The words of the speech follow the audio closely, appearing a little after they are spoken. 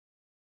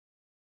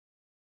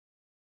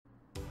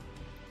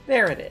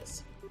There it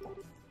is.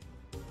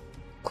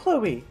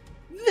 Kloe,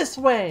 this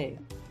way!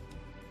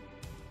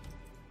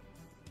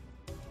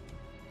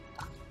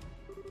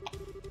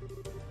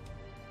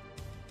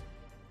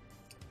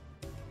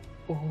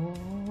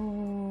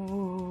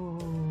 Ooh.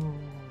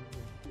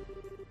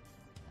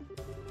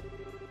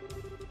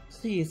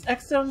 Please,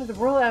 exit onto the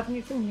Royal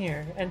Avenue from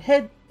here and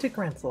head to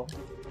Grensel.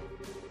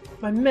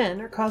 My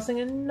men are causing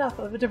enough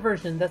of a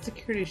diversion that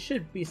security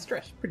should be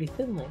stretched pretty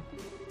thinly.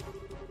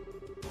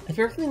 If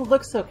everything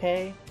looks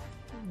okay,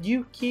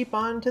 you keep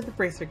on to the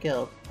Bracer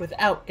Guild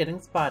without getting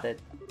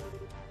spotted.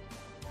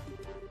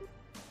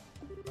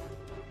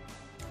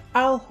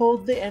 I'll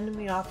hold the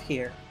enemy off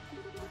here.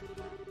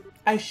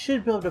 I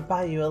should be able to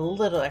buy you a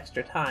little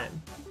extra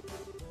time.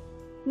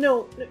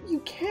 No, you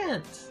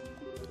can't.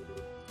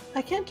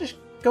 I can't just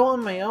go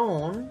on my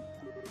own.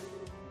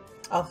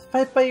 I'll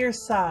fight by your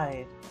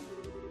side.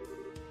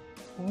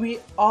 We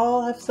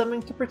all have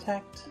something to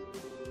protect.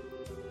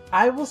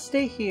 I will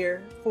stay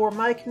here for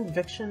my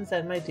convictions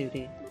and my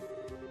duty.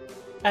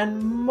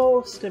 And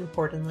most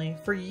importantly,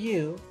 for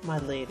you, my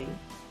lady.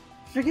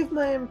 Forgive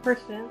my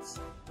impertinence,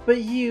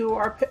 but you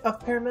are of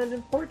paramount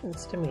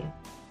importance to me.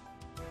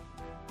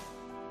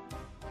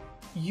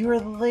 Your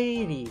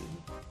lady.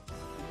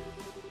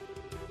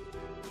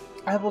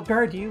 I will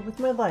guard you with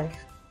my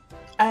life.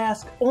 I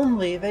ask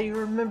only that you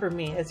remember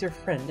me as your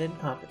friend and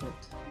confidant.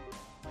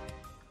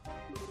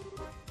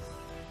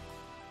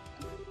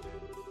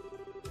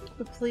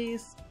 But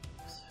please,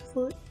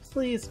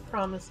 please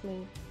promise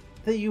me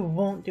that you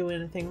won't do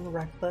anything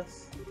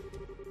reckless,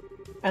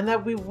 and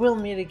that we will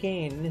meet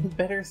again in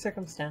better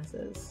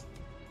circumstances.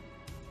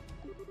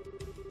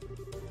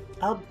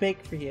 I'll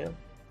bake for you.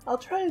 I'll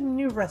try a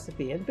new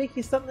recipe and bake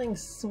you something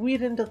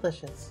sweet and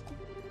delicious.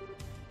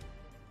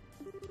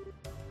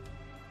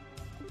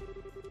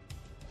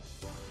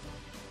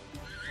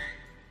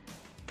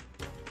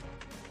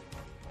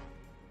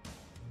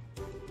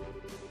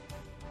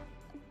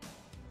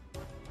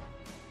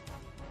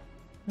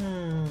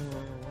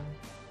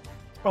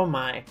 Oh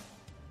my.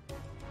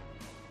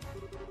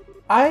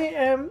 I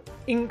am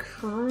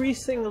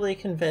increasingly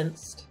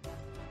convinced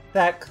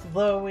that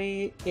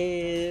Kloe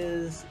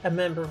is a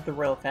member of the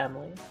royal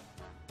family.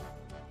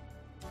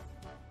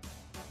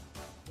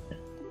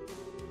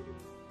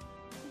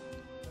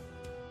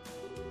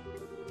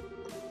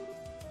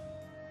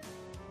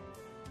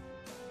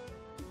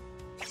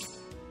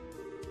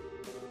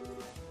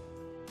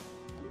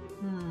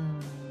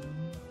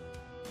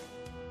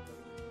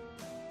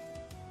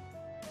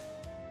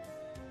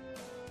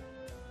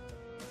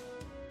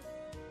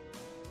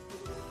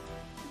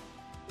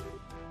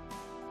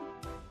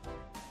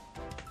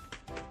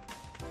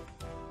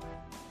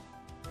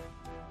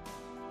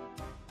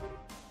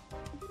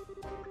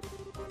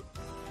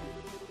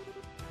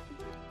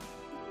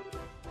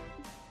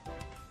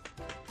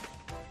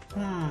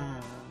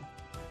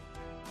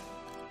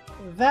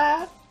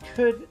 That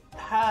could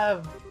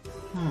have...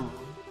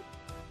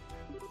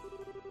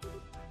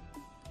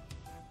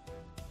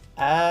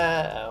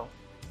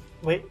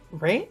 Wait,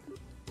 right?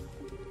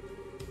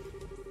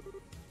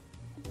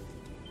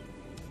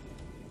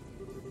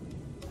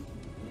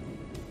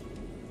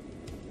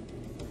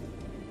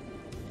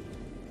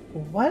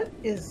 What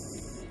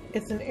is...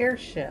 It's an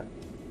airship.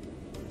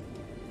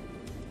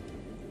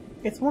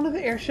 It's one of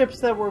the airships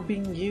that were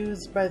being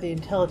used by the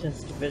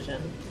intelligence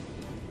division.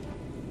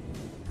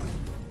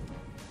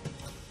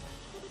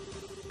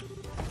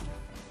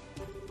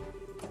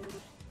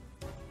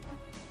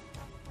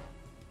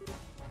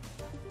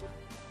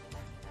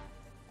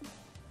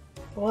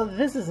 Well,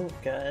 this isn't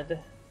good.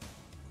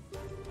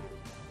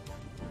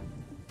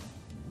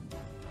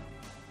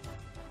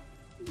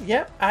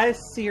 Yep, I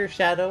see your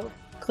shadow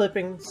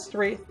clipping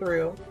straight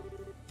through.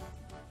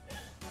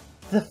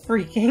 The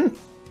freaking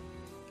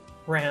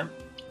ramp.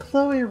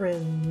 Kloe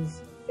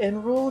Rins,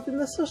 enrolled in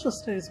the Social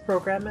Studies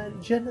program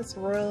at Genus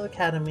Royal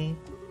Academy.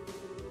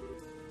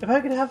 If I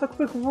could have a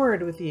quick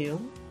word with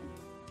you.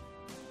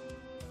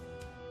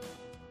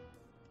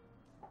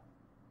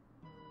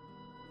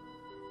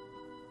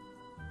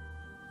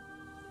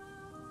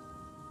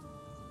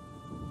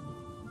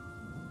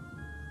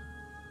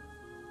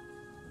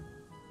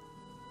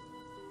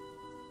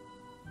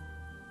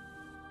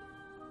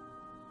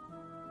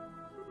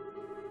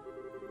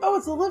 Oh,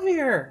 it's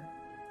Olivia!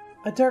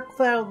 A dark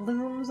cloud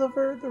looms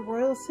over the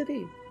royal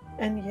city,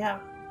 and yeah,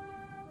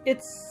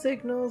 it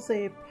signals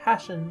a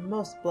passion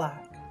most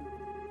black.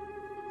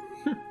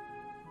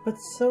 But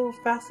so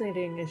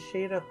fascinating a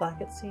shade of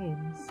black it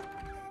seems.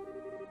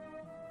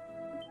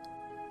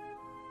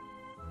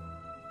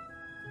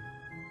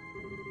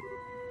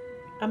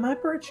 Am I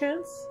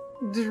perchance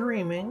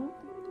dreaming?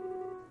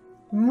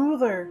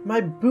 Mueller,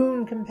 my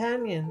boon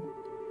companion,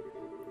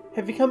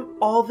 have you come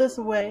all this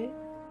way?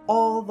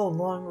 All the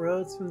long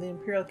roads from the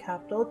Imperial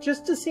capital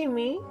just to see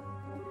me?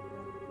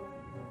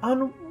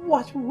 On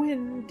what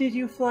wind did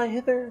you fly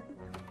hither?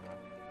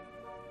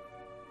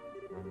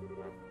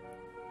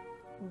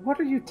 What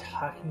are you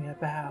talking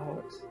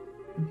about?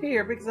 I'm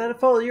here because I had to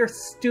follow your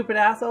stupid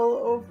ass all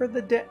over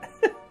the day.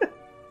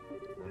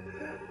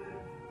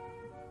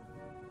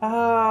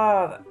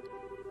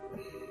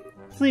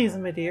 Please,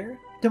 my dear,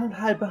 don't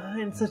hide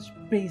behind such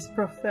base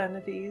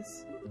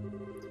profanities.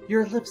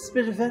 Your lips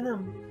spit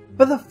venom,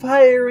 but the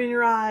fire in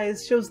your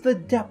eyes shows the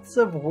depths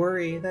of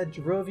worry that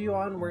drove you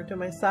onward to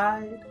my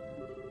side.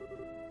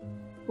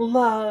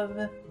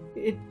 Love,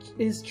 it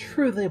is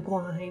truly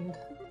blind.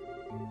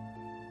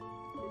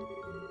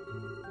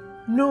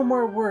 No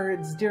more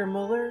words, dear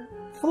Muller.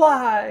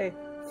 Fly,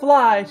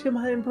 fly to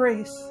my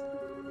embrace.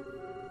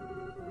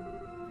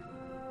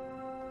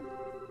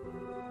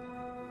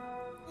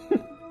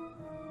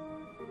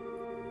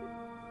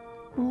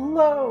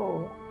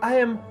 Lo, I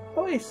am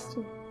hoist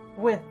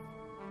with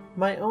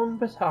my own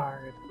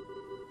petard.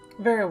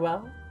 Very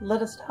well,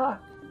 let us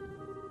talk.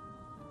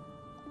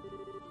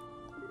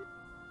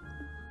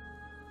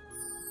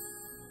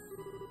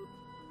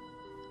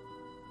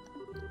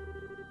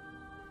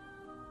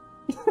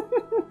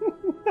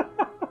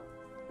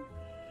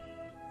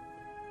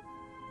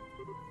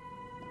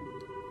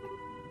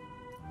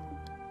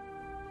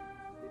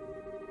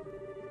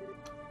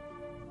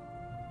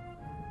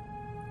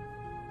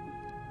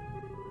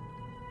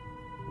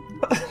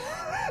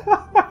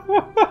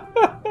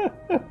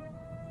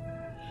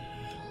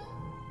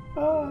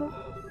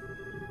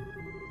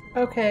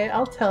 Okay,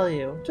 I'll tell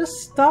you.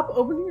 Just stop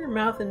opening your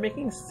mouth and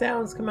making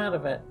sounds come out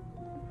of it.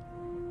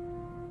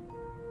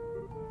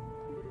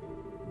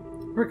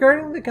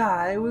 Regarding the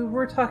guy we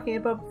were talking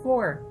about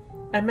before,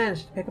 I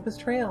managed to pick up his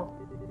trail.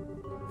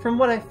 From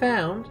what I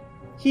found,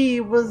 he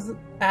was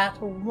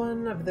at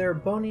one of their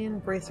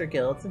Bonian Bracer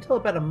guilds until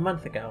about a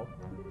month ago.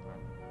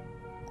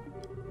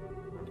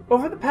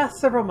 Over the past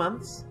several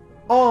months,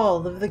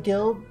 all of the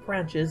guild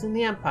branches in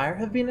the Empire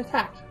have been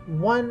attacked,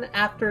 one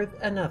after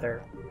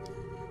another.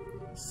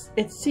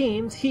 It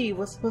seems he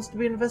was supposed to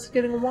be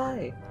investigating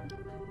why.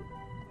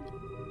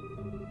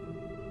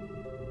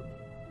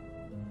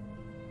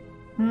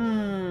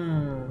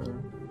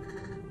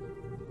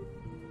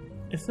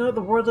 It's not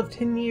the world of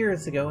 10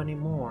 years ago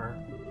anymore.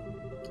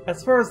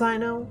 As far as I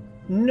know,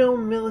 no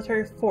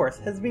military force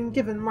has been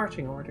given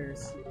marching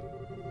orders.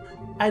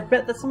 I'd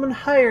bet that someone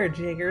hired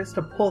Jaegers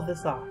to pull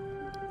this off.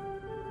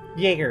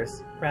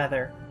 Jaegers,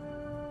 rather.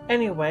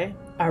 Anyway,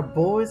 our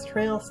boy's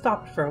trail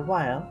stopped for a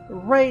while,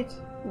 right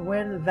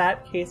when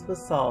that case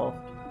was solved.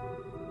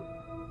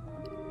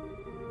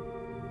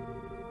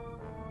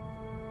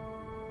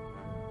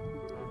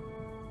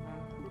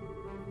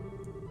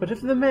 But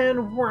if the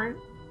man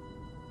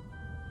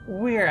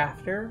we're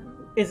after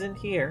isn't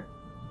here,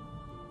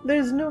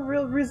 there's no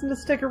real reason to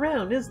stick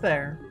around, is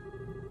there?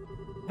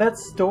 That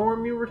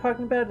storm you were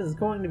talking about is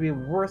going to be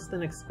worse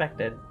than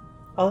expected.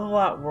 A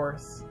lot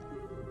worse.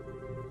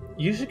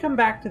 You should come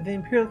back to the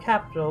Imperial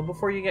capital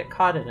before you get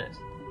caught in it.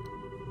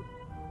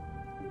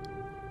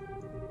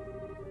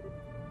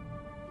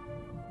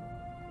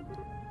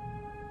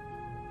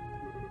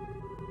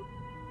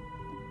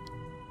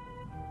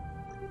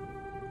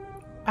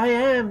 I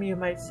am, you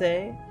might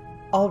say,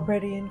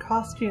 already in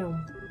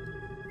costume.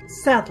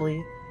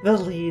 Sadly, the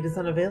lead is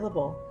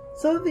unavailable,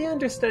 so the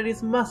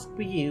understudies must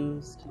be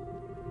used.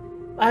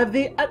 I have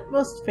the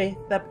utmost faith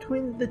that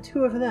between the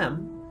two of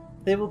them,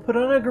 they will put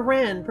on a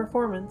grand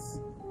performance.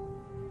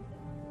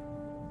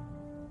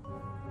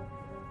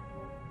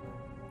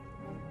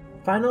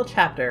 Final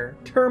chapter,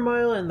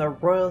 Turmoil in the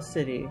Royal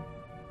City.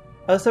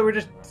 Oh, so we're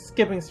just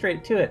skipping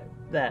straight to it,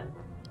 then.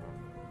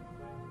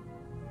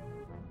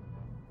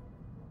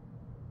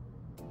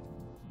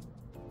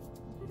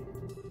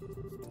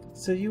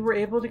 So you were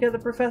able to get the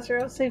professor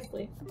out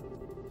safely.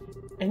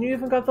 And you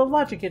even got the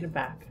logic in it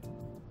back.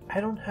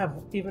 I don't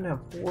even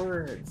have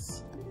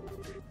words.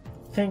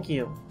 Thank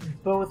you,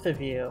 both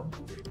of you.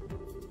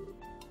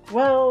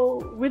 Well,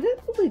 we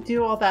didn't really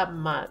do all that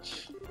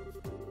much.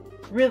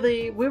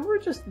 Really, we were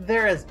just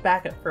there as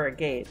backup for a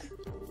gate.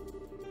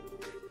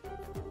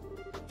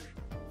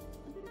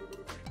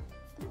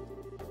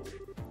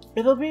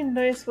 It'll be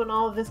nice when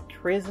all this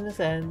craziness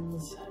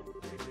ends.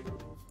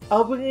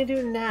 All we need to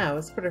do now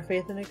is put our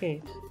faith in a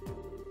gate.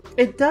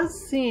 It does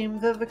seem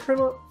that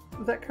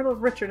Colonel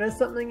Richard has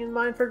something in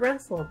mind for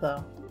Grenslow,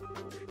 though.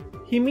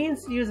 He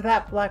means to use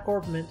that black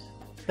orbment,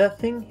 the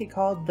thing he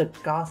called the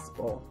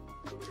Gospel.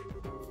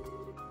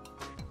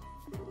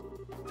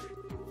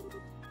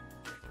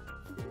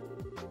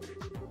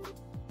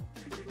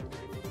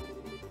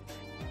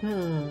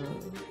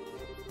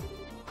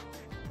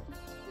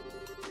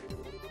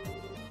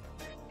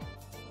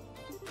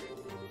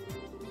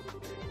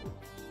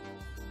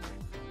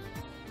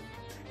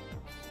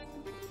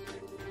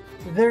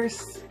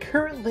 There's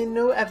currently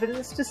no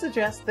evidence to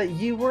suggest that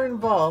you were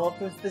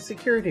involved with the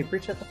security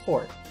breach at the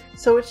fort,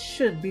 so it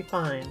should be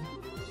fine.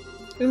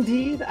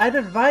 Indeed, I'd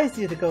advise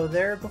you to go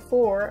there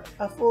before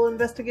a full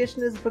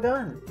investigation is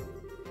begun.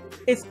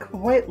 It's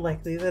quite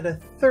likely that a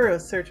thorough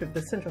search of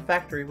the central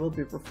factory will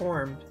be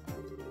performed.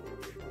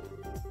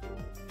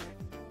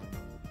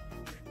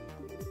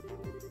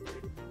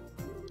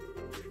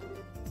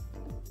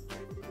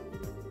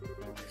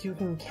 You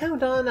can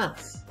count on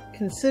us.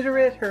 Consider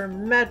it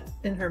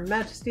in Her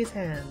Majesty's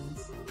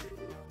hands.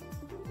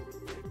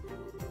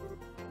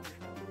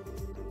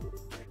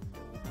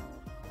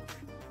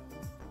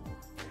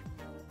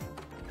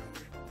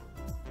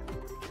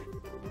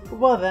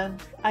 Well then,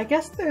 I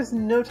guess there's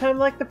no time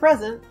like the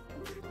present.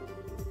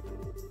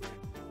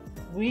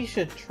 We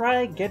should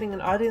try getting an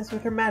audience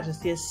with Her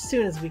Majesty as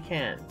soon as we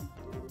can.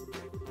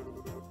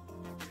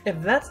 If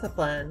that's the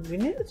plan, we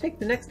need to take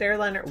the next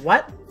airliner—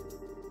 What?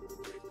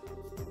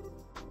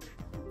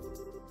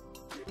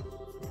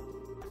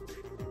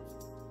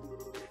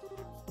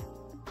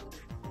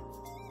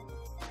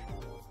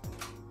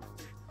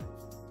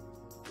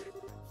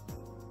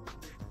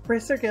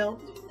 Racer Guild.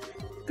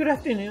 Good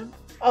afternoon.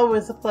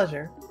 Always a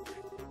pleasure.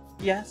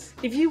 Yes,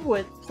 if you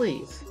would,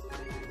 please.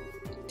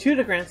 To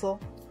the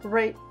Grancel.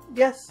 Right,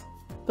 yes.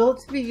 Bill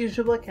to the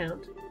usual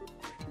account.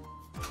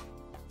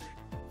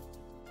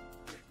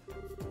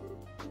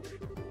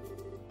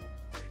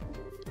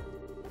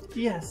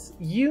 Yes,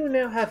 you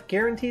now have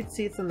guaranteed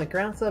seats on the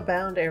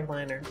Grancel-bound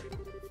airliner.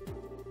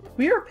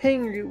 We are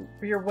paying you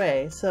your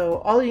way, so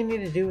all you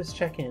need to do is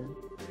check in.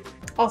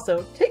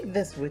 Also, take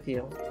this with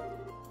you.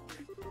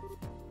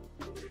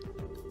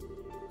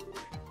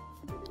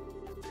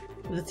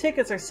 The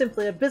tickets are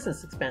simply a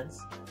business expense,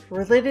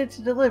 related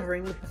to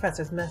delivering the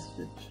professor's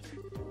message.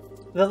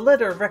 The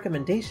letter of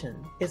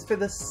recommendation is for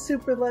the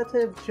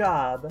superlative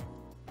job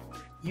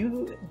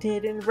you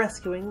did in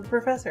rescuing the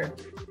professor.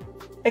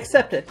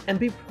 Accept it and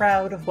be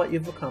proud of what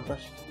you've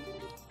accomplished.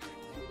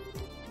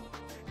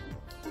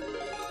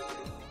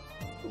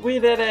 We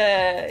did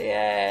it!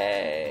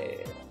 Yay!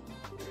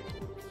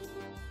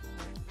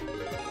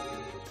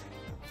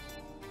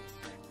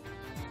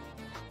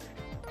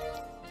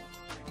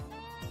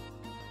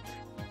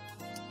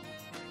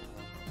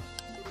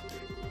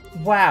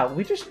 Wow,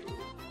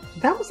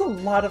 that was a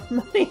lot of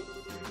money.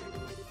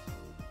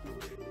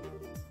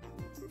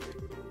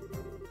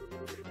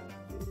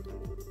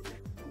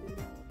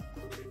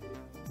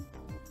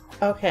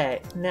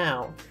 Okay,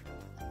 now.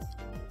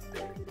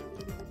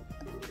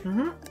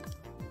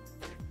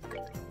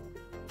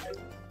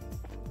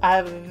 I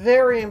have a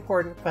very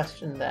important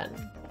question then.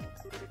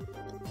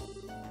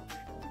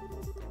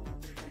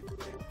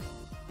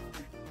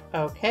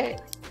 Okay,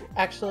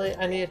 actually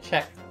I need to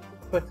check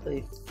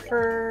quickly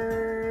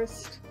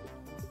first.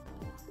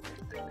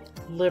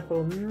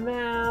 Liberal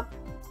map.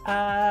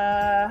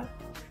 I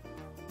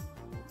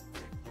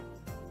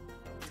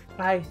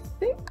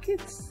think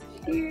it's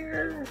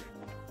here.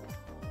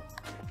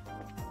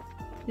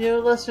 You know,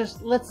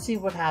 let's see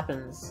what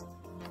happens.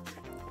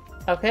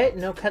 Okay,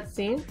 no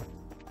cutscene.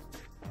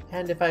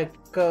 And if I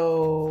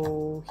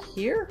go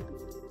here?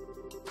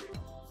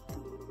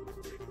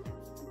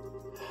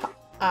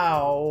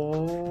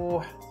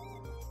 Ow.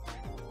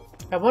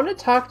 I want to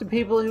talk to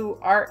people who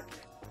are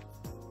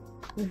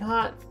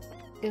not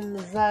in the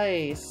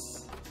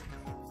Zeiss.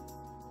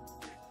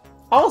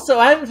 Also,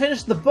 I haven't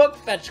finished the book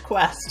fetch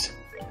quest.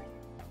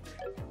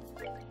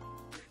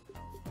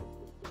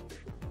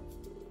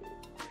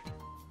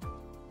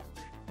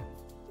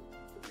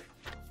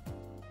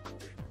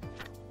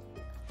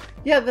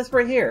 Yeah, this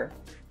right here.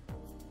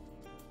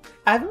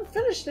 I haven't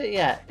finished it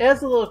yet. It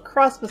has a little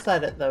cross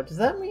beside it though. Does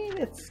that mean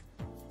it's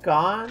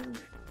gone?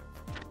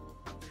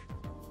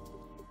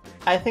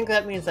 I think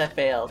that means I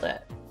failed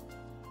it.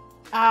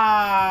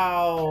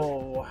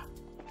 Ow!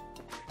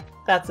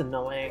 That's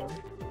annoying.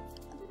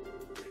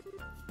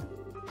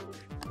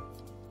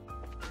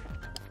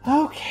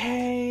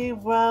 Okay,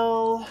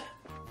 well...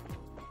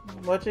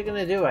 what you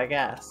gonna do, I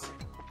guess?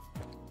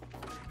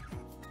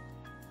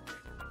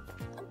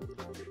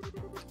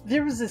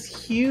 There was this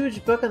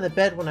huge book on the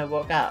bed when I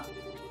woke up.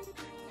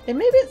 And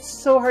maybe it's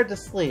so hard to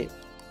sleep.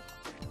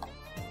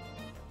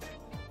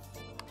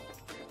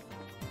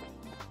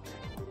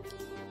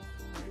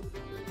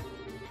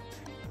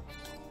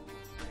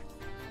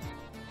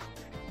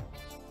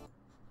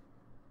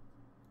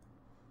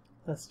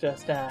 Let's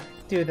just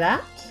do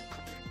that.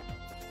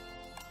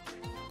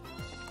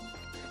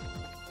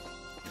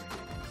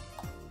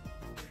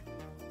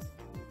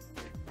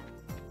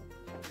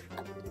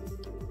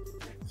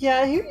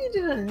 Yeah, I hear you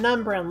did a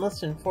number on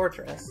Liston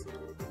Fortress.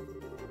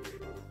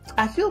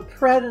 I feel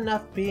proud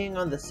enough being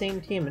on the same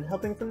team and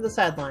helping from the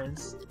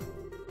sidelines.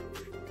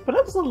 But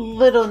I was a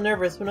little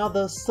nervous when all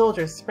those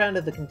soldiers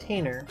surrounded the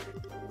container.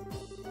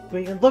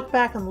 We can look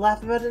back and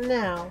laugh about it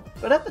now,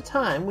 but at the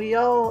time we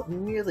all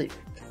nearly...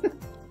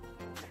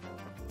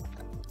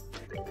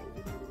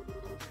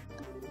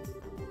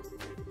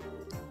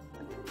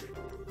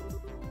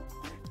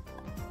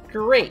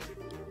 Great!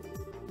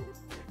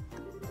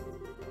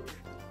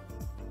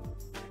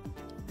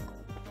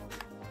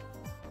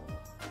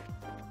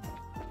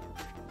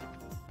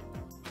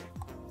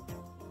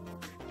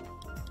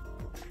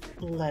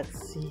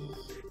 Let's see.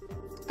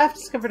 I've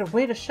discovered a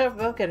way to shove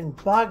without getting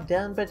bogged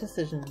down by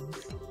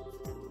decisions.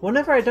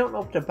 Whenever I don't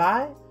know what to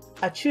buy,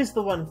 I choose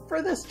the one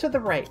furthest to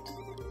the right.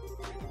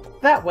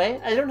 That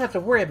way, I don't have to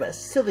worry about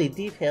silly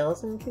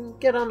details and can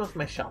get on with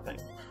my shopping.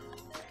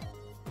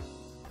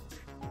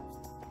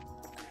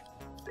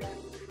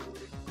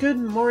 Good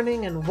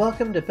morning and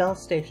welcome to Bell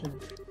Station.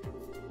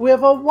 We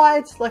have a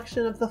wide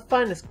selection of the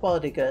finest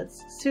quality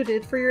goods,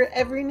 suited for your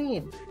every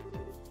need.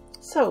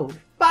 So,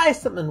 buy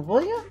something,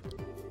 will ya?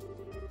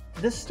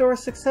 This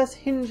store's success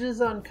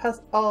hinges on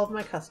all of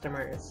my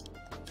customers.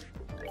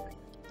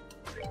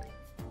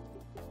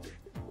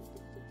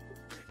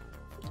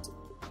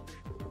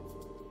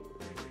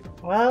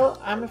 Well,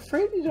 I'm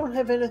afraid you don't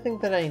have anything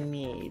that I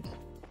need.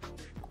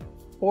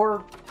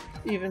 Or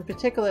even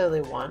particularly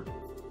want.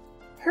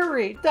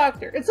 Hurry,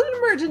 doctor, it's an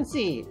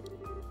emergency!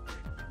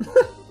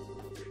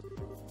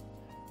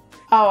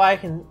 Oh, I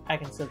can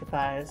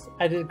sympathize.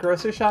 I did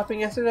grocery shopping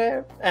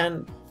yesterday,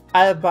 and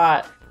I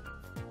bought...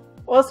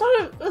 Well,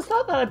 it's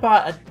not that I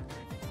bought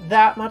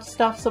that much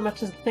stuff, so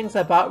much as the things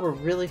I bought were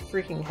really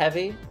freaking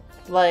heavy.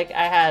 Like,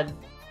 I had...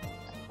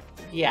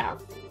 Yeah.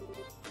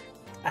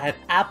 I had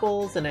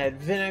apples, and I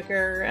had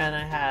vinegar, and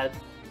I had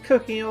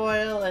cooking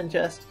oil, and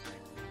just...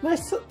 My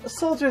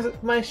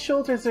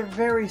shoulders are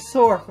very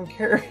sore from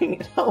carrying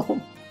it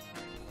home.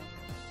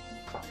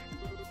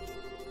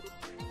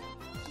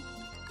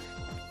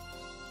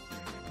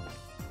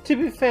 To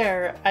be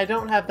fair, I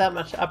don't have that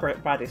much upper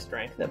body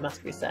strength, it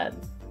must be said.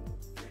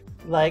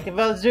 Like, if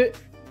I was it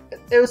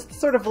was the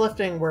sort of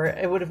lifting where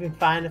it would have been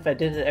fine if I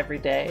did it every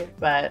day,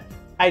 but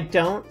I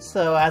don't,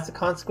 so as a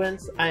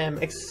consequence, I am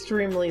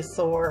extremely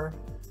sore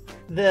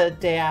the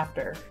day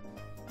after.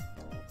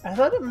 I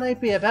thought it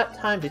might be about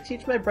time to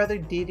teach my brother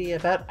Dee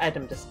about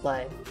item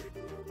display.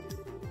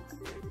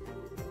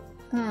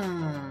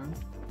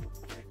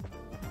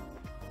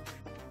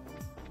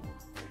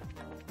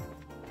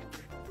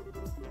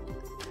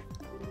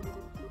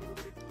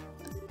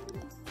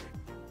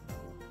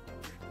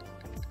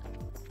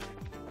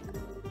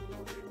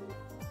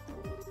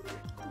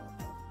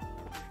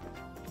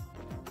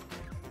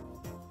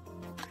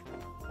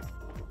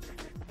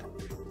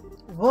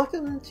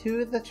 Welcome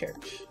to the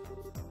church.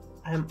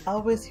 I am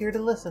always here to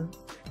listen.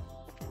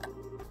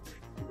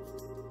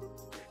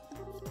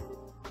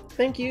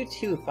 Thank you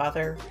too,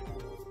 Father.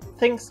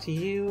 Thanks to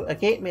you,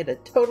 Agate made a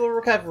total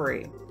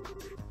recovery.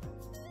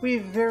 We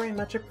very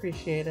much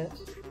appreciate it.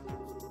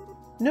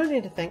 No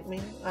need to thank me.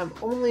 I'm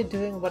only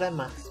doing what I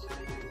must.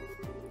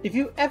 If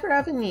you ever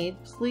have a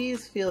need,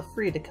 please feel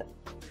free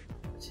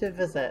to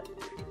visit.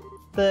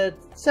 The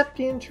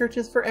Septian Church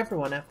is for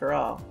everyone, after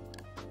all.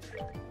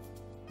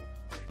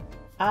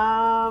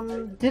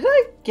 Did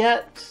I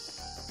get...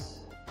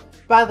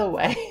 By the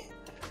way,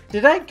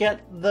 did I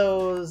get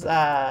those,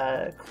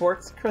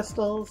 quartz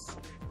crystals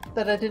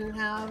that I didn't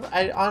have?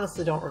 I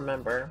honestly don't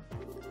remember.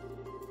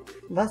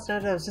 Last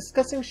night I was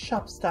discussing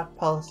shop stock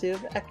policy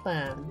with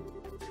Eklan.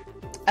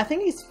 I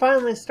think he's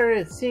finally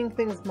started seeing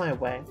things my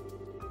way.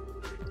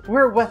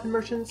 We're weapon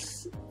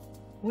merchants.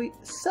 We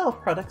sell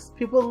products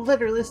people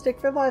literally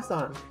stake their lives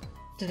on.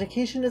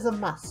 Dedication is a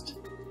must.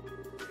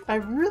 I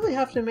really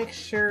have to make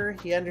sure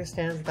he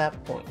understands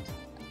that point.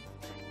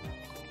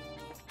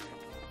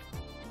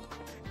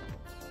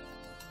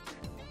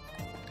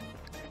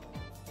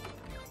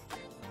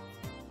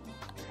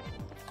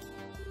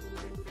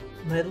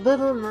 My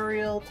little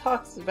Muriel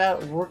talks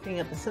about working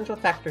at the central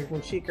factory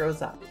when she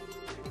grows up.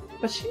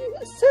 But she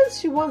says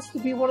she wants to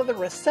be one of the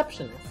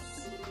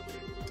receptionists.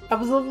 I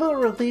was a little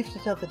relieved to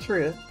tell the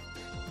truth.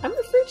 I'm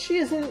afraid she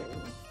isn't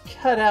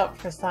cut out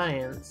for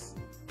science.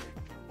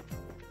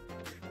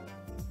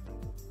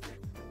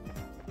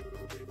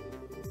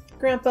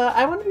 Grandpa,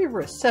 I want to be a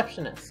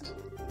receptionist.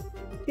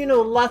 You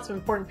know lots of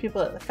important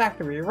people at the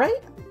factory,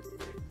 right?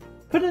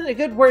 Put in a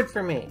good word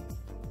for me.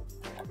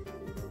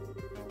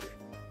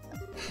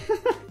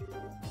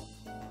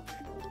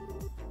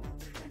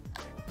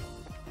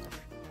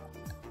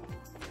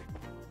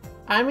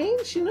 I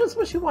mean, she knows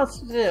what she wants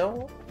to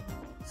do.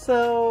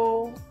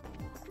 So,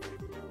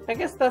 I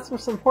guess that's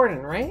what's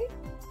important, right?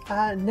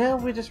 Now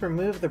we just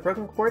remove the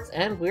broken quartz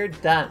and we're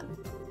done.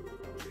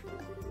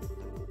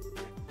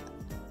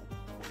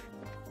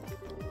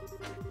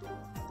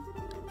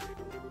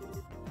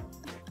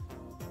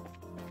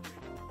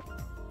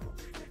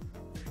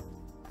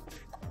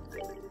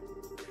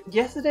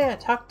 Yesterday I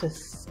talked to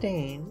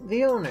Stain,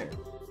 the owner.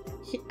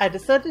 I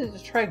decided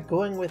to try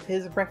going with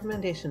his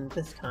recommendation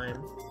this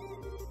time.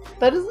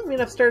 That doesn't mean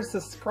I've started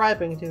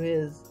subscribing to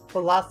his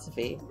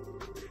philosophy,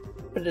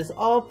 but it is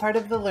all part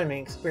of the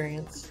learning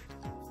experience.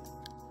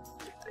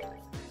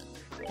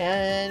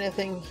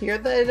 Anything here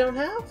that I don't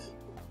have?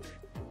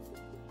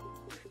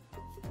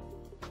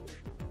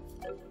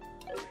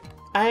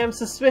 I am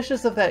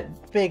suspicious of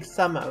that big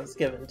sum I was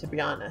given, to be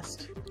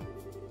honest.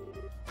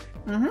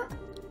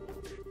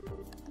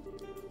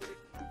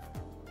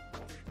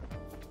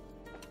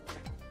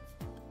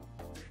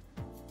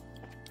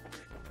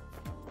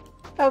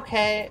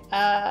 Okay,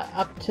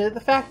 up to the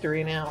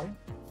factory now.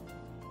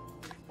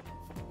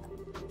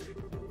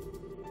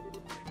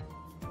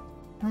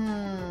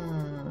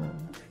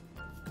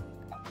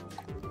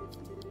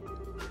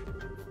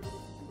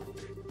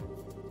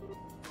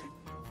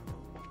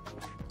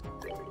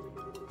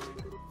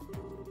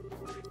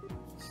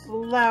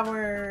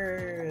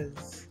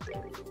 Flowers.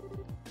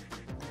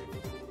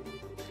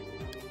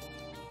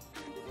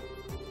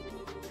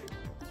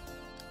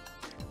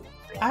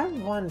 I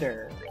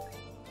wonder...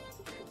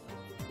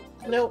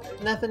 Nope,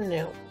 nothing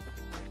new.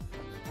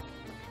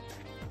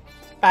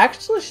 I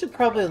actually should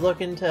probably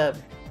look into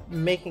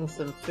making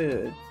some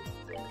food.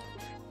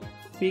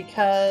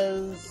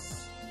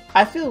 Because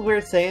I feel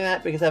weird saying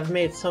that because I've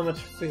made so much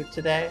food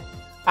today.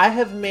 I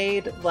have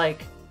made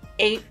like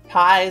 8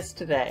 pies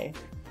today.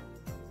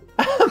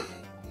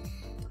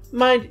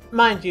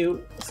 Mind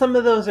you, some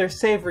of those are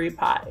savory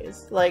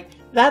pies. Like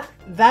that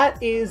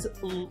is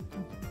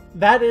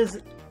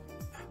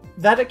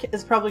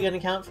probably going to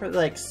count for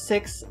like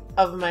 6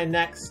 of my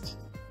next.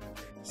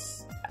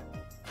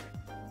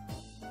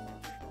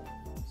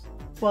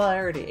 Well, I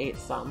already ate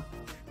some.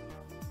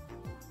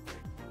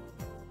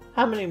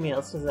 How many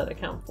meals does that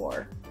account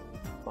for?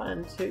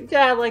 1, 2,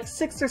 yeah, like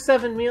 6 or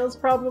 7 meals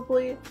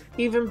probably,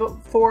 even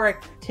before I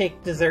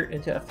take dessert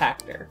into a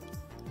factor.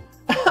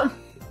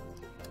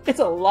 It's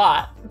a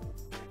lot.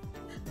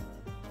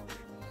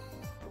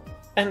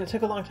 And it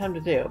took a long time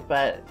to do,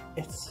 but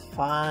it's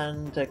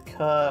fun to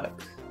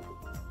cook.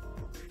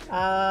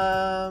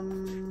 I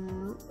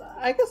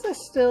guess I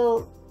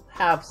still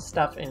have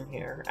stuff in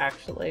here,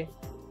 actually.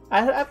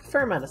 I have a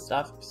fair amount of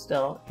stuff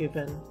still,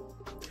 even.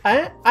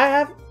 I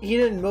have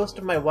eaten most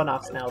of my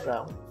one-offs now,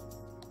 though.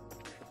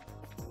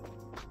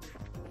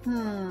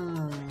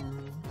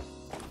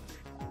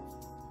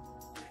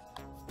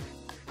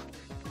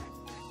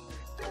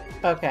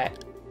 Okay.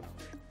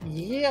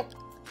 Yep.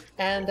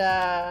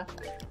 And,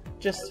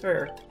 just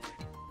for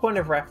point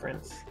of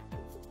reference.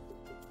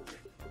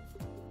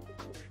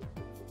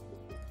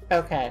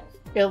 Okay.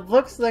 It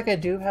looks like I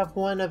do have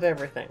one of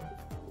everything.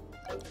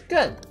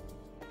 Good.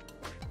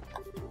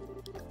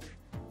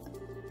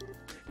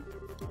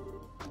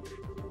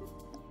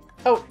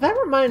 Oh, that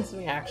reminds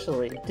me,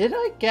 actually. Did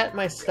I get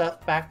my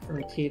stuff back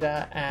from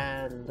Tita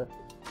and,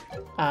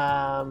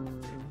 a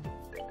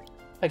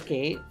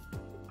gate?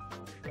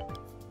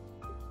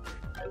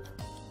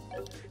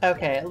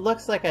 Okay, it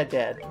looks like I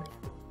did.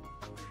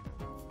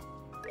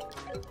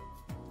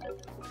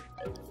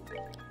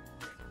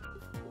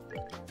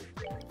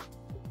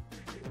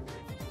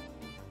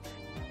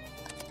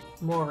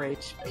 More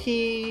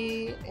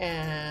HP,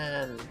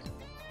 and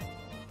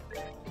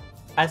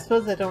I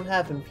suppose I don't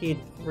have Impede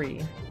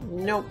 3.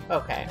 Nope,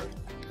 okay.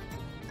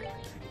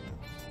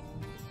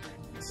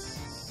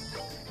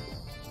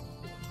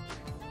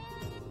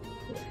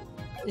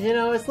 You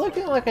know, it's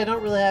looking like I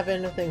don't really have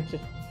anything to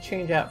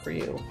change out for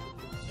you,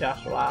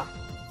 Joshua.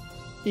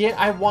 Yeah,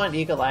 I want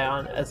Eagle Eye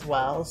on as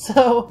well,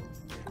 so...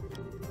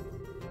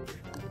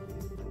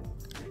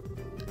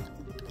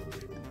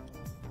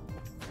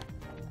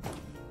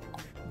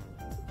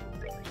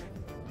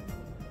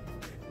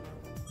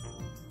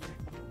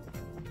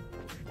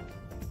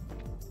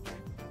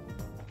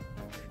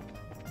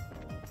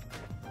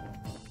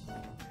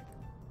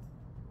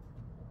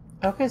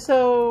 Okay,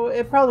 so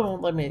it probably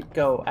won't let me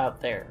go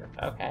out there.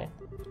 Okay.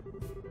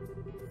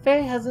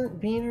 Faye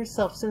hasn't been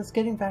herself since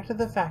getting back to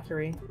the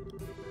factory.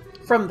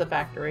 From the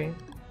factory.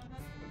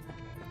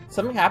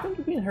 Something happened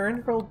between her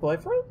and her old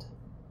boyfriend?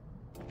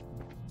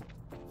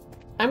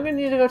 I'm gonna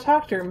need to go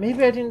talk to her.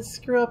 Maybe I didn't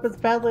screw up as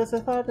badly as I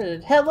thought I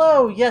did.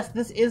 Hello! Yes,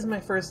 this is my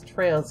first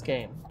Trails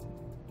game.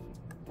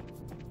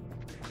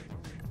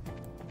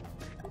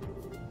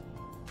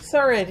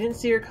 Sorry, I didn't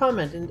see your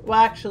comment. And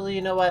well, actually,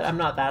 you know what? I'm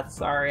not that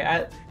sorry.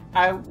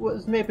 I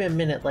was maybe a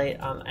minute late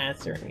on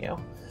answering you.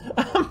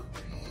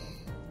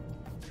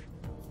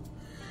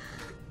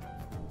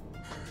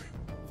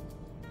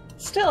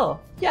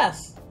 Still,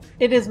 yes,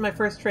 it is my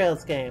first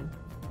Trails game.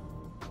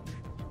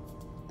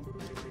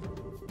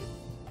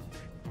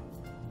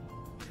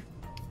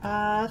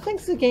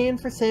 Thanks again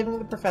for saving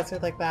the professor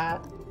like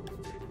that.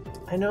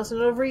 I know it's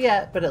not over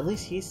yet, but at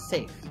least he's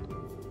safe.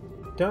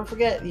 Don't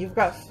forget, you've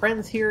got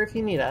friends here if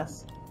you need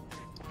us.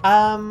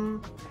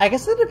 I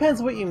guess it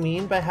depends what you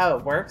mean by how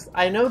it works.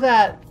 I know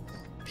that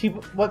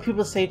what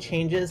people say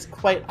changes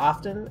quite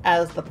often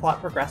as the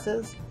plot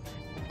progresses,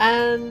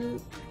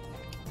 and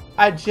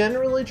I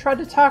generally try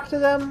to talk to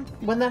them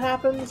when that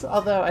happens,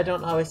 although I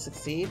don't always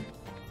succeed.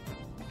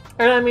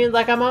 And I mean,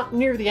 like, I'm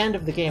near the end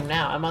of the game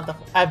now.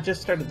 I've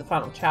just started the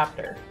final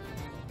chapter.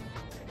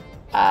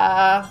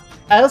 I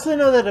also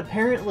know that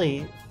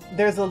apparently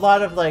there's a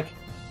lot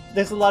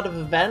of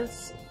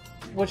events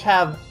which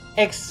have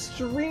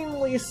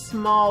extremely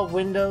small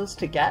windows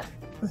to get.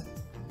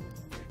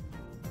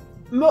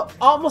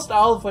 Almost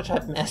all of which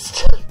I've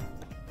missed.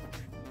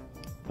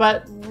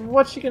 But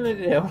what you gonna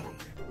do?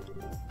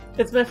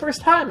 It's my first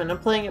time and I'm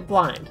playing it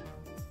blind.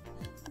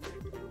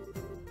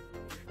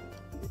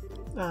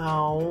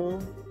 Oh.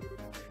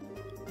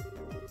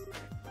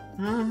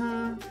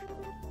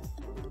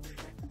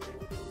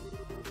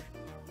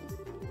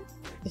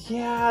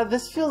 Yeah,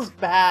 this feels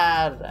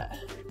bad.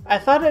 I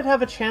thought I'd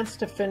have a chance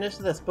to finish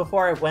this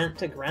before I went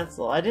to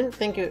Grensel. I didn't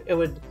think it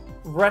would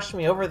rush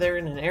me over there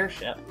in an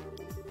airship.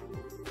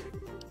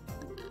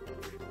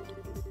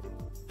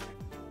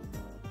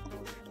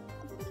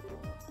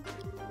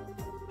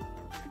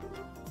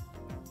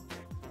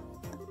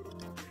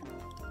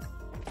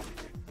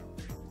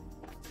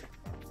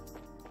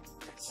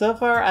 So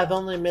far, I've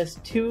only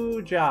missed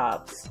 2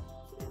 jobs.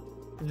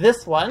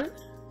 This one,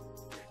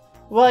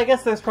 Well, I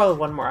guess there's probably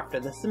one more after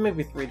this, so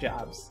maybe 3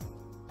 jobs.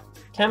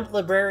 Temp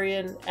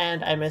Librarian,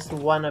 and I missed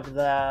one of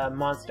the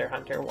Monster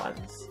Hunter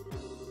ones.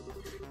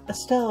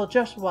 Estelle,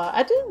 Joshua,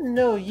 I didn't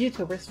know you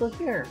two were still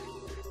here.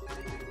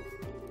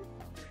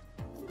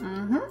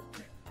 Mm-hmm.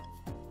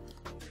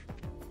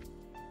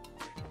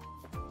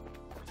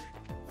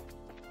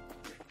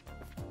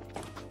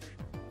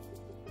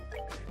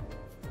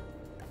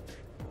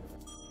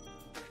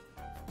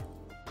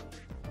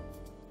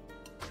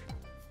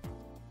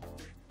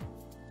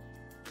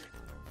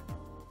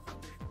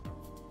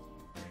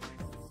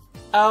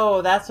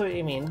 Oh, that's what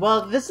you mean.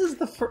 Well, this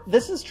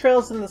is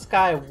Trails in the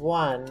Sky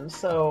 1,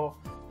 so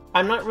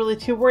I'm not really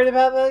too worried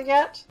about that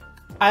yet.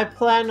 I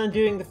plan on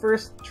doing the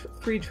first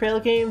 3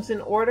 trail games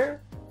in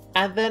order,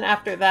 and then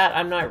after that,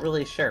 I'm not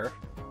really sure.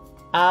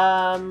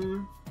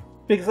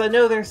 Because I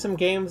know there's some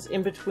games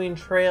in between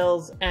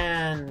Trails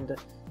and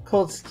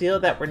Cold Steel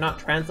that were not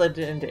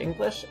translated into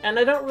English, and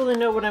I don't really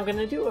know what I'm going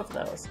to do with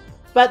those.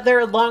 But they're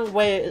a long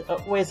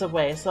ways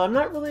away, so I'm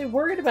not really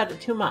worried about it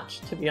too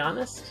much, to be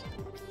honest.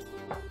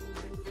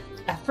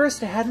 At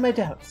first I had my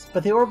doubts,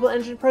 but the Orbital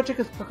Engine project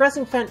is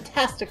progressing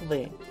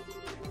fantastically.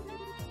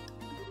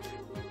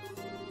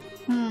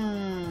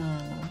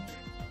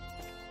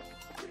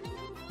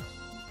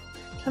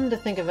 Come to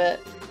think of it,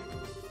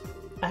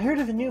 I heard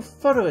of a new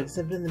photo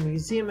exhibit in the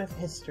Museum of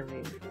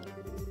History.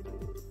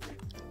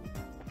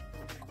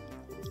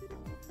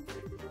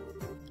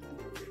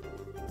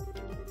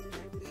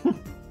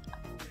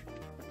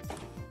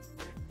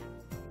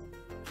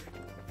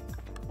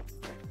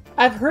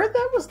 I've heard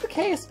that was the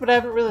case, but I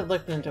haven't really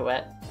looked into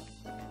it.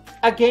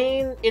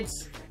 Again,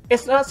 it's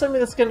not something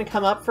that's going to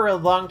come up for a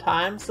long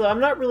time, so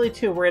I'm not really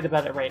too worried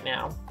about it right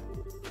now.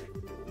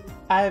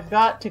 I've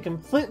got to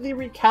completely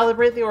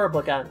recalibrate the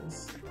orbital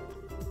guns.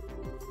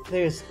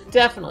 There's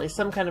definitely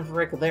some kind of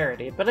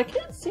irregularity, but I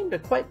can't seem to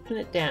quite pin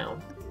it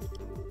down.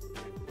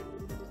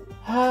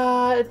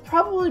 It'd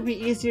probably be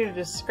easier to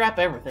just scrap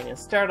everything and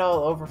start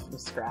all over from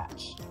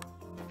scratch.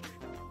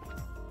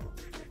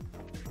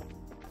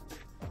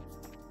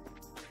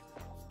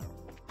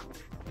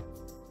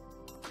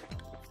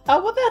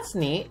 Oh, well that's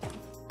neat.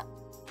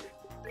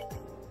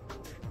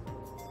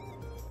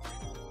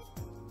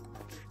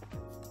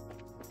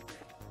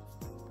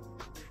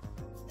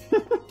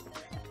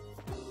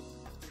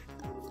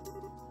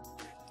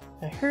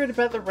 I heard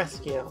about the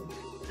rescue.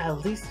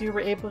 At least you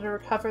were able to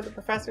recover the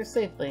professor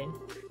safely.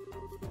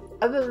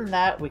 Other than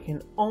that, we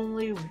can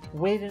only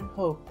wait and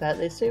hope that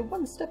they stay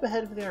one step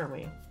ahead of the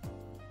army.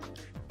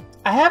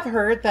 I have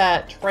heard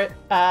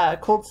that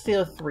Cold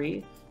Steel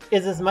 3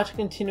 is as much a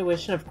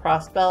continuation of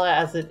Crossbell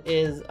as it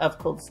is of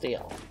Cold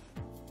Steel.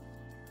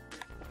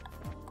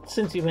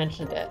 Since you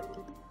mentioned it.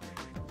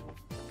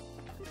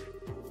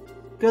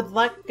 Good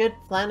luck, good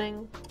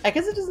planning. I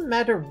guess it doesn't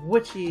matter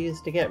which you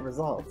use to get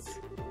results.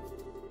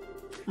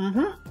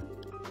 Mm-hmm.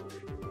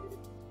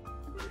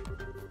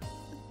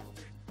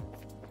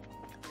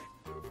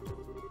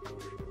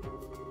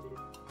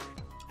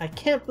 I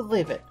can't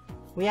believe it.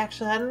 We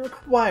actually had an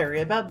inquiry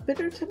about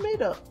bitter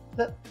tomato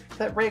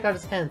that Ray got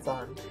his hands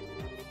on.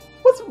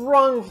 What's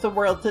wrong with the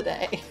world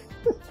today?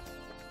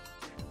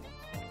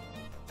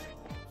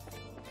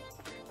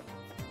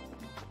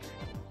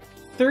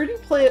 30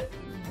 play-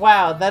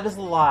 Wow, that is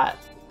a lot.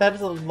 That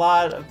is a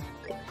lot of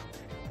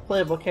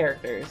playable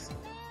characters.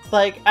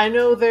 Like, I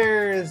know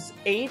there's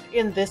 8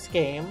 in this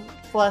game,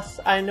 plus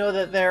I know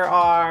that there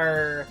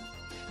are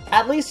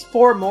at least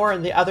 4 more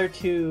in the other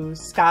 2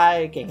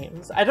 Sky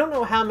games. I don't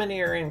know how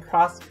many are in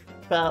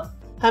Crossbell,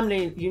 how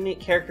many unique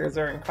characters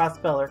are in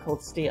Crossbell or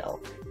Cold Steel.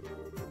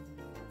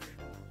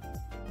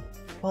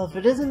 Well, if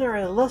it isn't our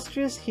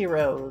illustrious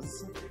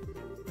heroes.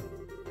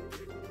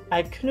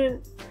 I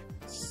couldn't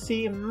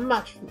see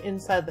much from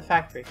inside the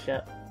factory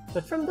ship,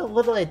 but from the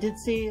little I did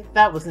see,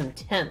 that was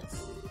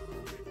intense.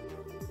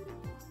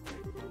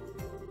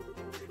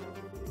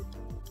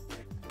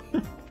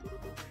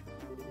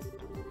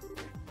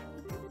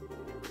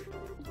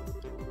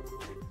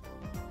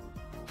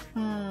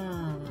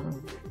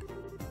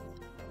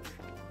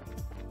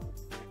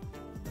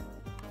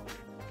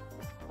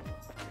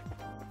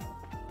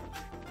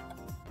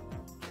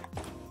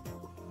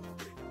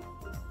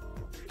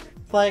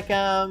 Like,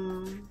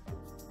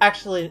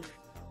 actually,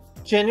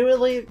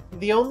 genuinely,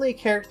 the only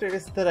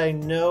characters that I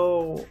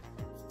know...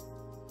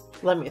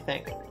 Let me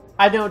think.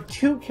 I know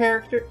 2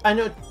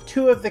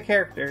 of the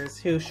characters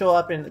who show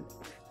up in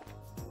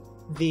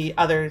the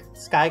other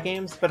Sky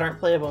games, but aren't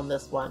playable in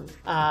this one.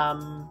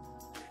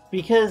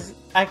 Because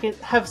I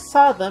have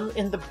saw them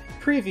in the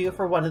preview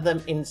for one of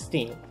them in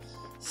Steam.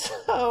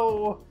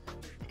 So,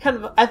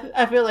 kind of,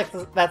 I feel like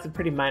that's a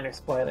pretty minor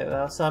spoiler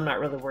though, so I'm not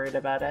really worried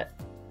about it.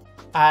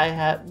 I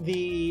have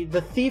the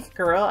thief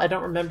girl, I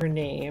don't remember her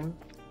name,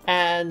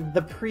 and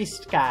the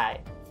priest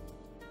guy.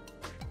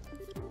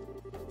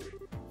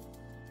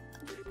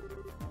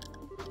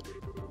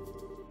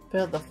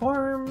 Build the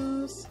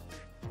forms.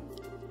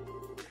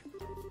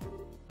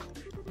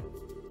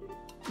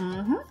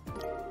 Mm-hmm.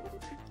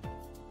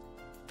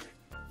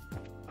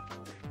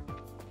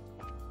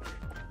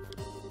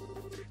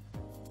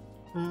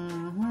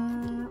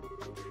 Mm-hmm.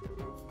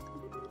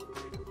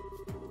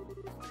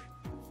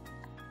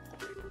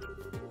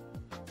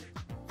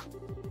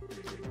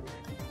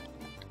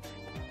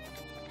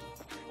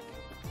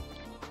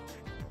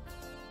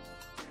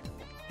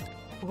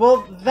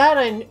 Well, that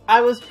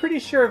I was pretty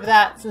sure of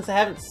that since I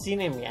haven't seen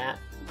him yet.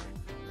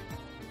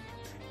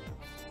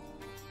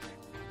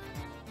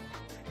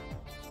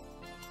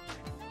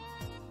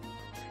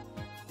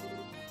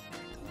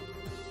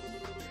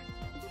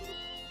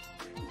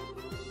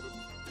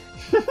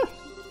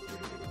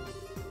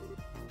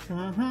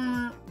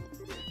 Mm-hmm.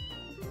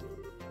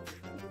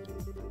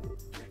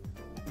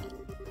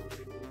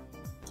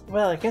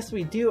 Well, I guess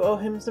we do owe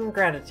him some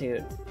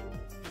gratitude.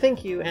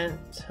 Thank you,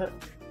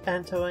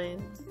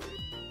 Antoine.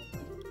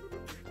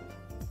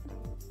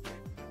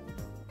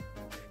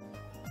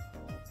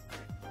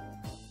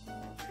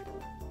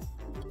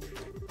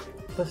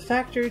 The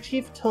factory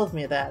chief told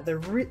me that the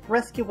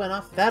rescue went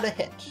off without a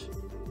hitch.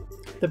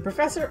 The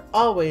professor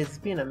always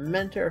being a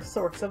mentor of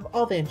sorts of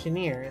all the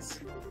engineers.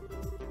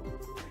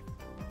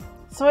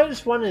 So I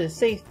just wanted to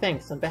say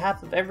thanks on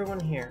behalf of everyone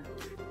here.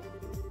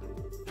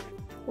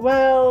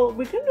 Well,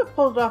 we couldn't have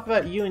pulled it off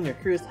without you and your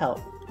crew's help.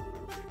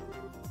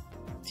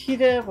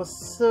 Tita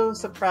was so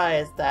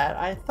surprised that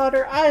I thought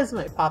her eyes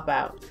might pop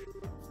out.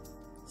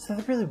 So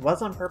that really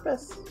was on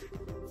purpose?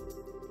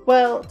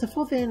 Well, to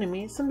fool the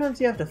enemy, sometimes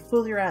you have to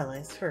fool your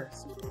allies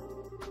first.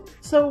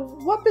 So,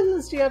 what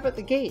business do you have at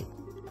the gate?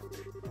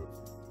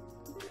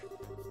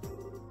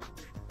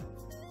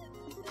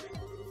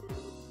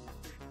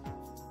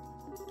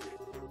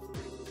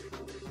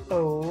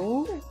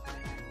 Oh?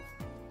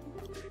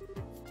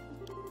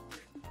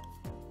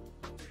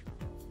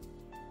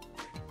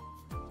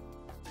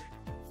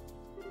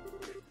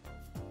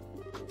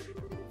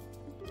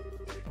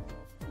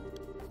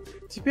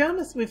 To be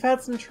honest, we've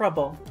had some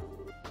trouble.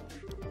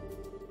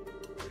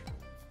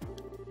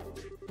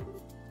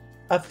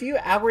 A few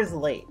hours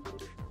late.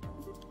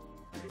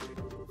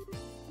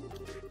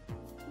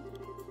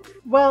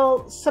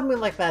 Well, something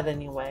like that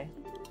anyway.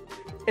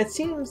 It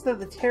seems that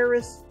the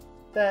terrorists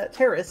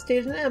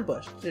staged an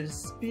ambush to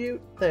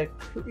dispute the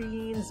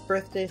Queen's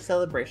birthday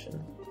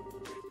celebration.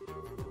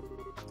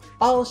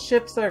 All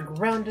ships are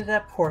grounded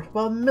at port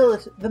while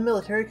the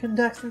military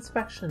conducts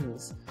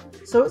inspections.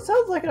 So it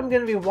sounds like I'm going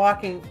to be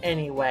walking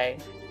anyway.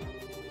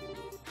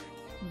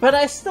 But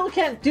I still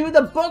can't do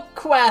the book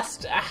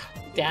quest! Ah,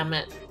 damn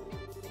it.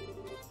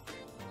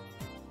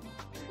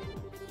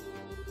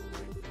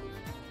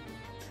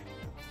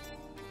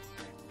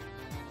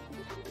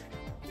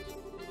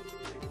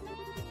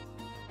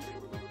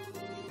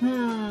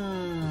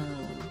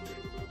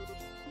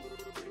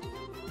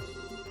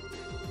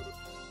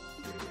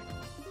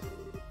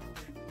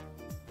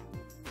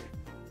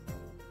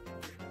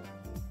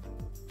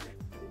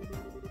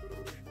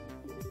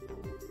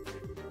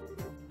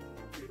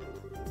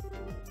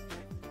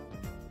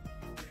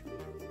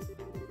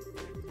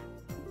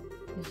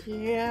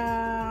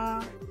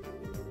 Yeah.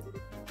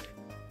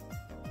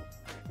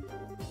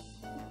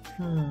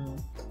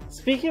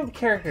 Speaking of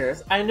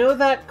characters, I know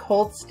that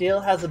Cold Steel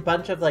has a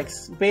bunch of like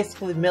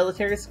basically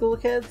military school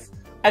kids.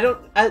 I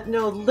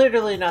know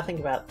literally nothing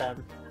about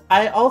them.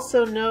 I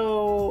also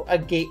know a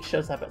gate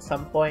shows up at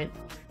some point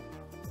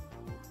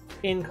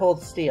in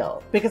Cold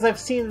Steel because I've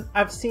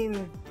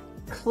seen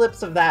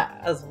clips of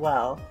that as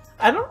well.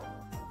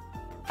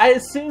 I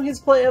assume he's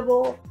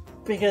playable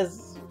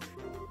because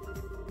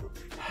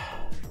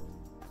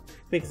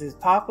he's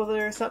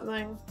popular or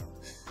something.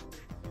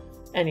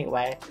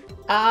 Anyway,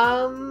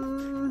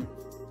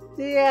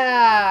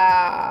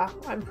 yeah,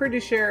 I'm pretty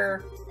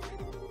sure.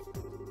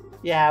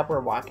 Yeah, we're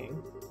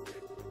walking.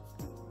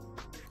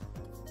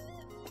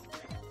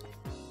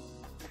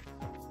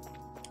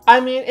 I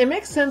mean, it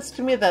makes sense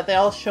to me that they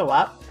all show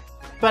up,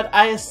 but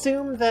I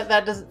assume that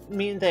that doesn't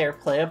mean they are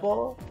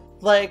playable.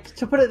 Like,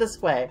 to put it this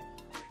way,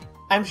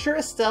 I'm sure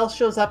Estelle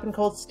shows up in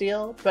Cold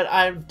Steel, but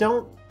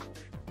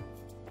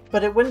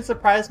but it wouldn't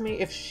surprise me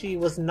if she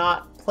was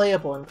not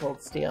playable in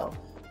Cold Steel.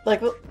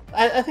 Like,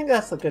 I think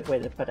that's a good way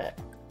to put it.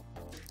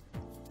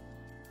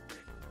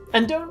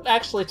 And don't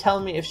actually tell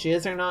me if she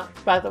is or not,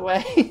 by the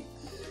way.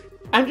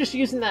 I'm just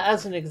using that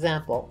as an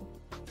example.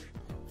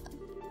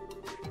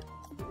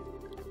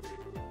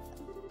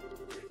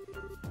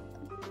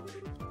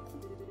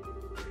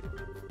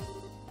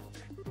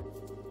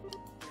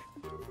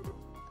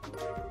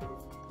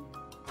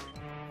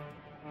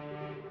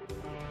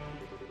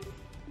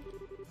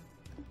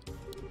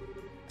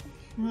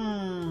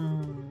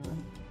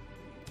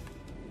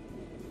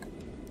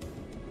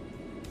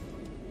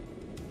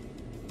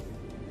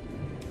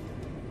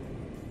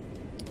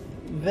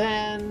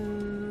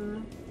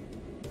 Then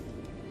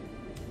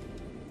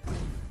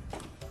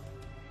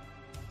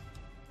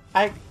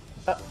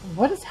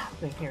what is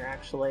happening here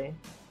actually?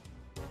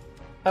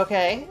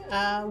 Okay,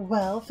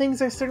 well,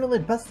 things are certainly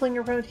bustling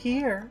around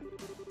here.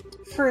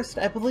 First,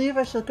 I believe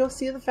I shall go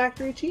see the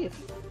factory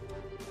chief.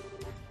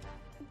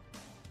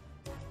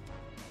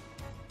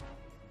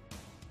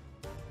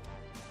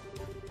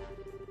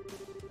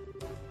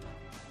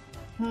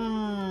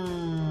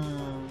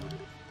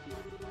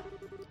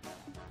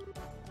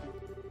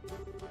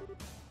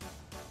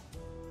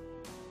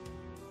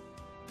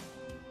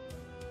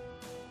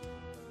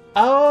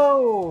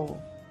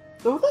 Oh!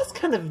 Oh, that's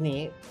kind of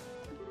neat.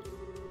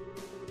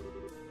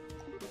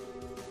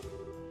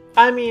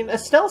 I mean,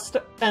 Estelle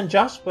and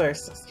Joshua are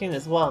 16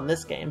 as well in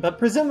this game, but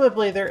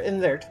presumably they're in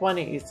their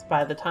 20s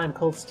by the time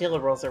Cold Steel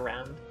rolls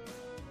around.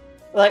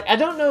 Like, I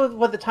don't know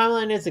what the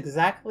timeline is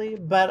exactly,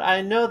 but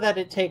I know that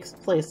it takes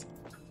place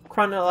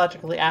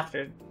chronologically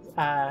after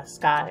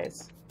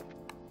Skies.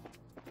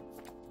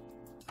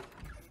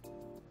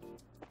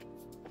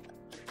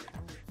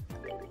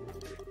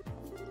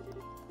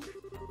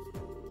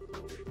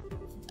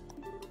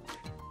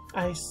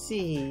 I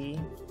see.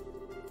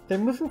 They're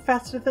moving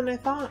faster than I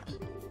thought.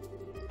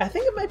 I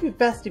think it might be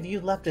best if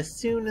you left as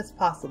soon as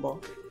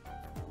possible.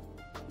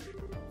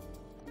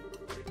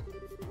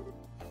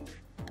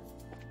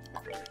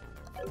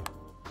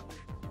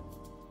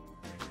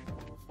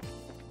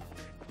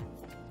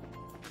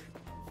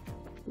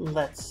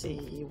 Let's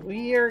see,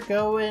 we are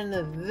going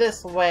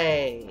this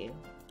way.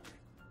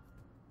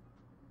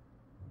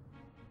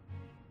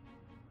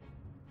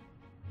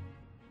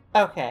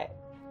 Okay.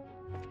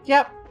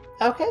 Yep.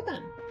 Okay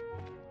then.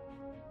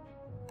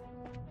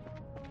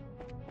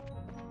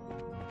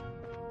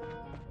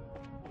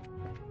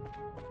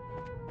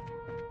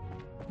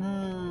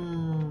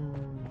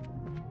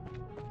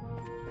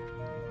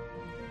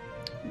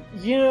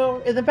 You know,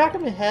 in the back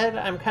of my head,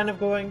 I'm kind of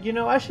going, you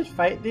know, I should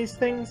fight these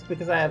things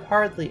because I have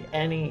hardly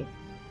any...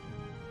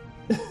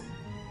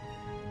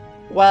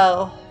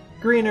 well,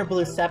 green or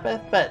blue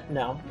Sepith, but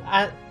no.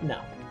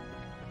 No.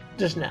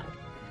 Just no.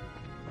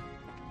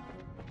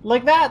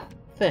 Like that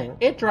thing.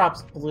 It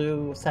drops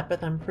blue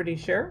Sepith, I'm pretty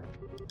sure.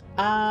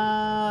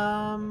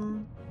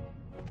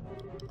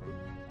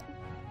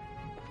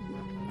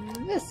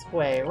 This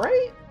way,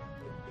 right?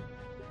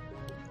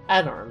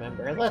 I don't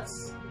remember.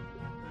 Let's...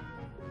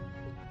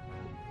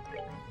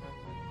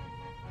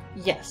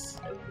 Yes.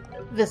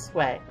 This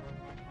way.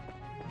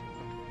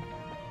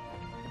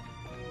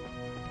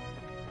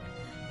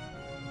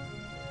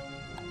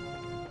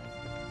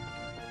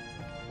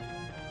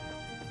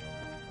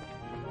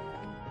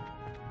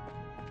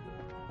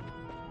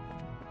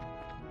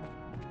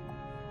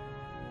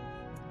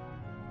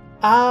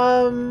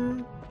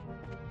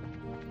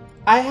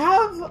 I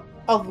have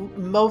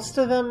most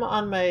of them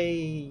on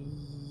my...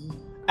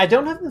 I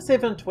don't have them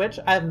saved on Twitch.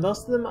 I have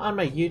most of them on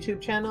my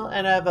YouTube channel,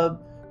 and I have the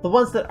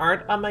ones that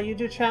aren't on my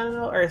YouTube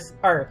channel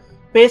are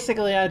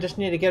basically I just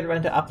need to get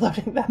around to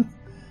uploading them,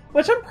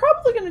 which I'm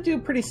probably going to do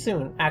pretty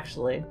soon,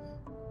 actually,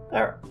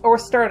 or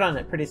start on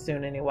it pretty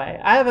soon anyway.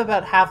 I have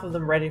about half of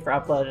them ready for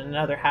upload, and the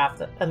other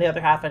half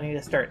I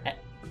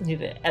need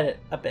to edit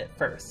a bit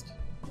first.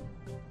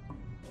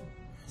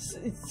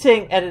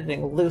 Saying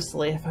editing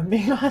loosely, if I'm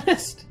being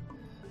honest.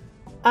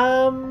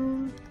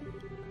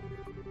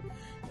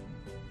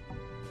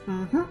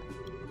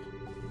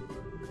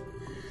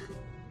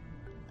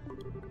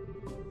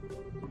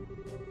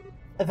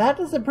 That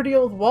is a pretty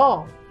old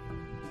wall.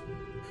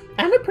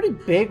 And a pretty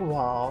big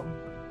wall.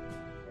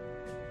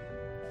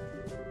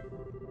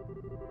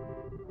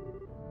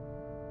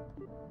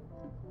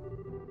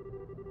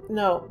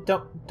 No,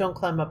 don't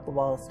climb up the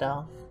wall,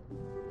 Estelle.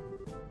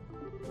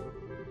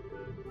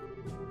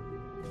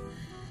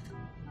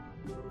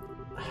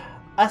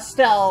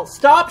 Estelle,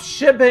 stop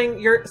shipping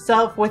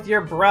yourself with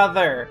your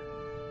brother.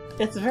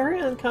 It's very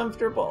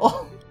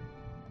uncomfortable.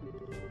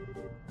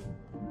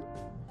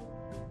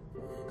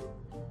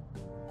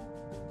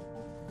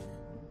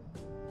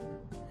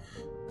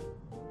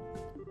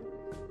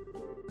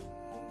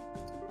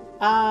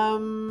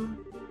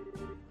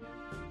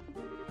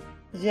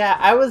 Yeah,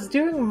 I was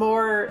doing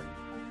more...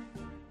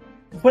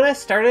 When I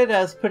started,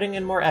 I was putting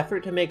in more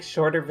effort to make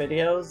shorter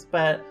videos,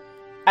 but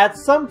at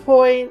some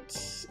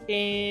point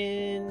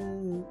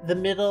in the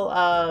middle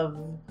of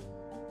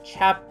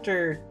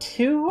chapter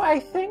 2, I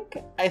think,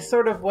 I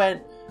sort of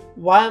went,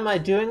 why am I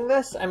doing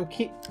this? I'm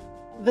keep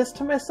this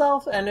to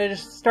myself, and I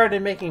just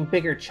started making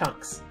bigger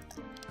chunks.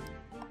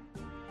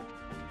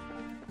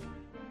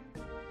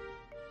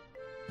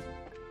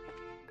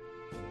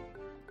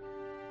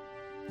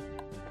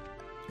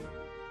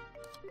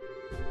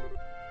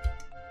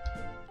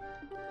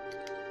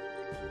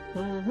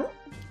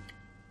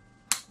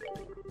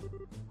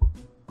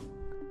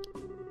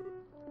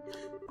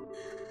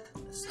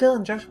 Still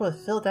and Joshua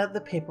filled out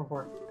the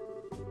paperwork.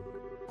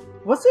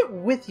 What's it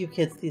with you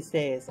kids these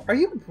days? Are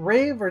you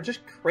brave or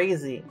just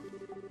crazy?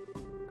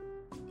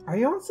 Are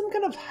you on some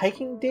kind of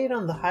hiking date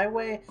on the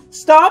highway?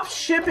 Stop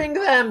shipping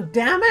them,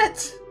 damn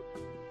it!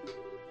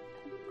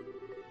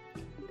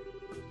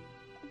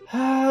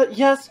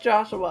 Yes,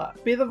 Joshua,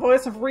 be the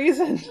voice of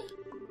reason.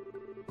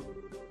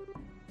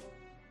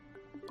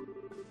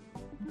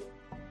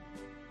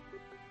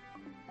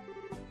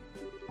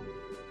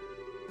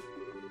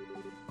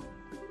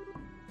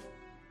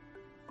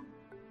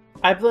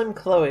 I blame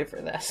Kloe for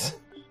this.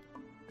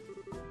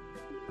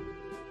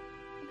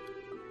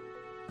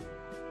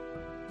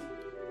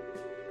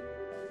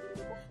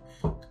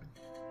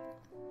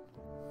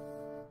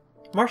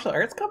 Martial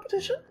arts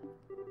competition?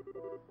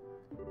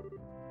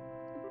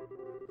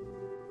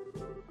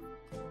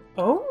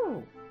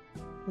 Oh,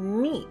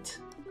 neat.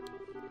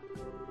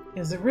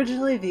 was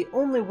originally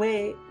only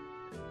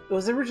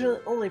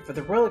for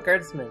the Royal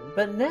Guardsmen,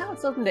 but now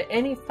it's open to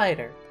any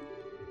fighter.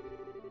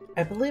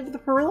 I believe the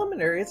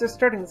preliminaries are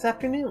starting this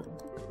afternoon.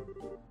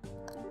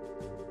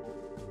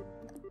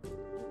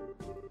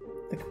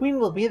 The Queen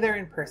will be there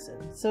in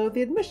person, so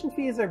the admission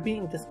fees are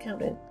being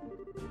discounted.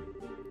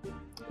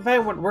 If I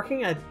weren't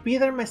working, I'd be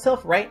there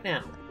myself right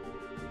now.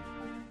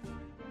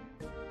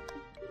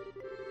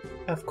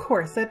 Of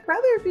course, I'd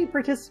rather be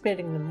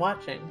participating than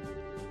watching.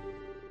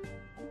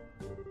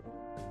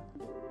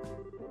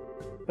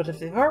 But if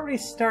they've already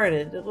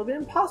started, it'll be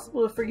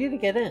impossible for you to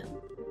get in.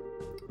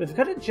 We've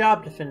got a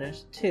job to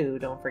finish, too,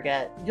 don't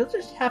forget. You'll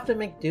just have to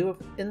make do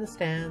in the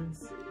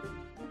stands.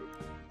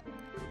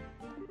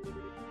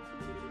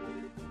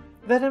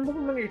 That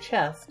emblem on your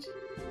chest.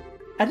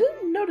 I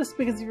didn't notice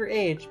because of your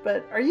age,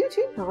 but are you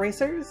two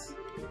bracers?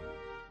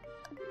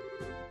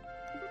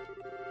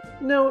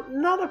 No,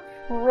 not a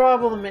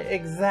problem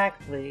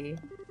exactly.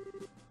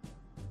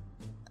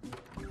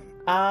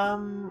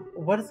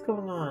 What is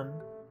going on?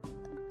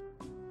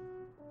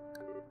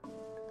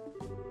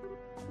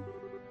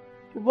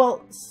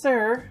 Well,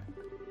 sir,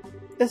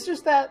 it's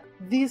just that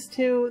these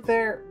two,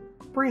 they're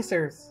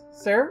bracers,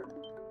 sir.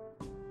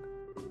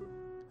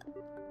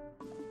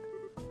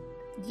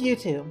 You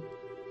two.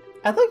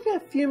 I'd like to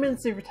have a few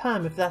minutes of your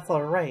time if that's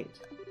alright.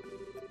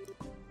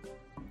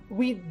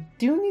 We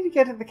do need to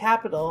get to the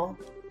capital.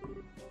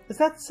 Is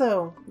that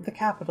so? The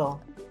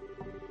capital.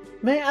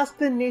 May I ask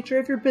the nature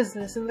of your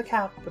business in the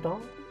capital?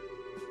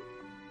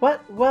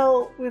 What?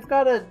 Well, we've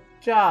got a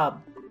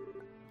job.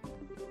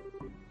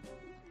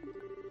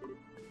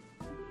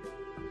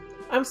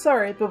 I'm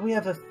sorry, but we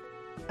have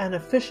an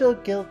official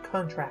guild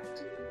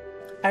contract.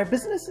 Our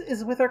business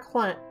is with our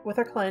client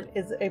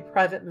is a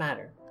private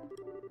matter.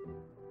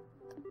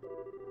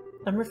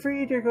 I'm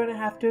afraid you're going to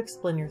have to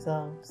explain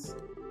yourselves.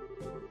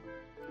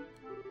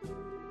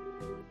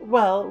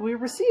 Well, we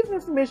received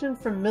information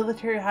from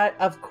military high...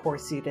 Of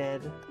course you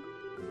did.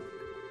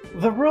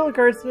 The Royal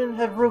Guardsmen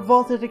have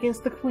revolted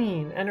against the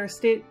Queen and her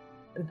state...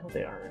 No,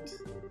 they aren't.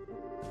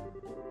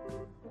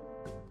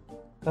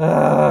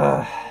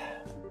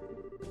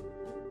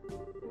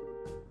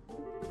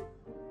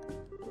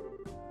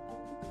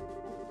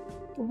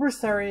 We're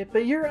sorry,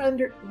 but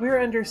we're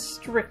under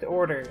strict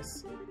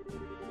orders.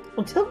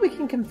 Until we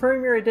can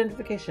confirm your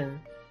identification,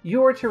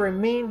 you're to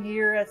remain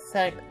here at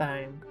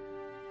Sagtheim.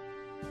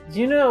 Do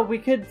you know, we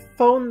could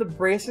phone the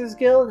Bracers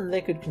Guild and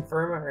they could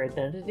confirm our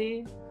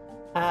identity?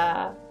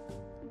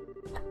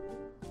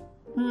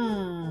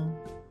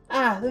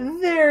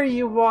 There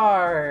you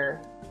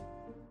are!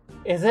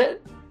 Is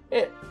it?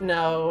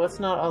 No, it's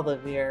not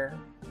Olivier.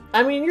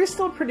 I mean, you're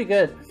still pretty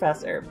good,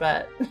 Professor,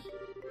 but...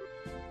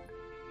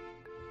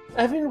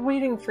 I've been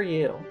waiting for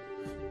you.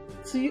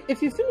 So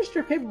if you finished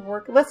your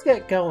paperwork, let's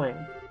get going.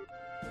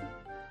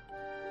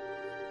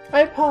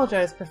 I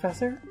apologize,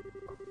 Professor.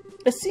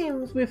 It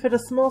seems we've hit a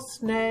small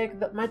snag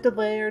that might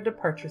delay our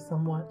departure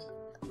somewhat.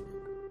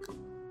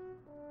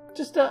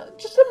 Just a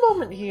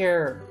moment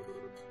here.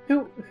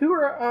 Who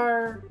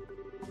are...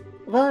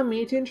 Allow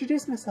me to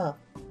introduce myself.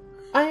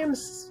 I am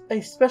a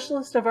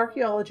specialist of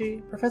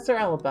archaeology, Professor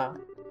Alaba.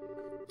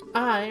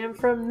 I am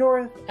from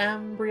North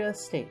Ambria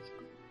State,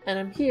 and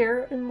I'm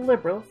here in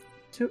Liberal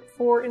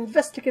for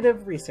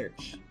investigative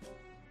research.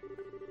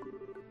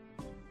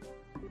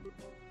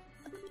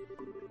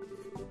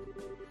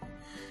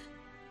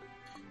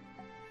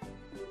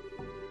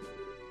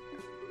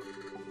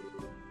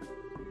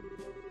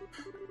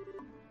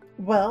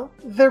 Well,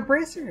 they're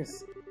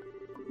bracers.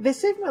 They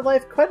saved my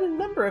life quite a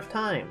number of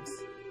times,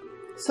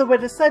 so I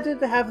decided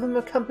to have them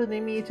accompany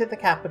me to the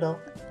capital.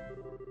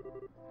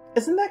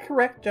 Isn't that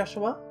correct,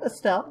 Joshua?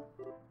 Estelle?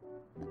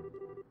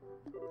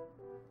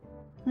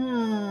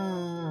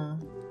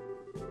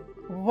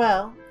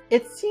 Well,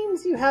 it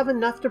seems you have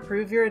enough to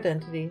prove your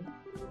identity.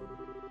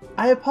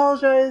 I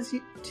apologize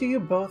to you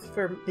both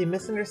for the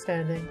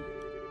misunderstanding.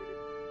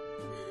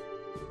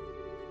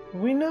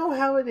 We know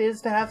how it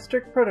is to have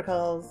strict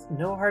protocols,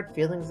 no hard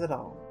feelings at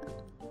all.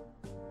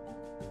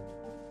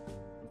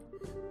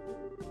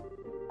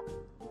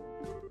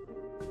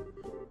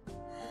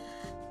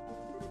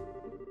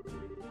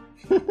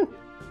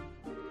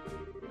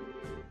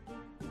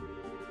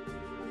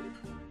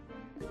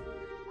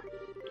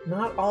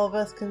 Not all of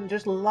us can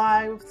just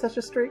lie with such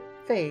a straight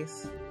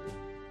face.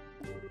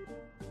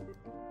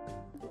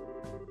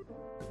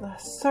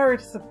 Sorry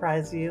to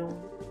surprise you.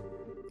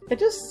 It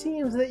just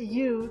seems that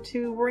you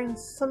two were in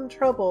some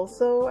trouble,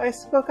 so I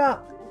spoke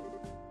up.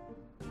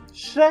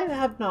 Should I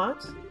have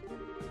not?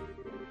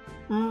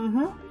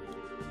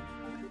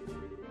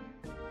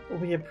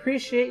 We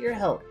appreciate your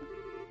help.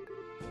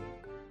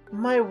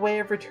 My way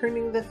of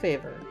returning the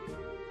favor.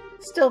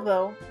 Still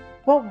though,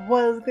 what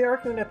was the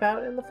argument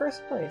about in the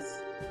first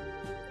place?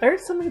 I heard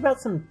something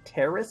about some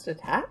terrorist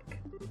attack?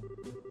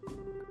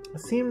 It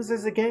seems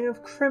there's a gang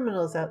of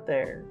criminals out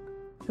there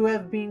who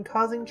have been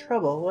causing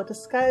trouble while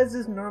disguised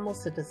as normal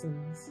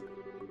citizens.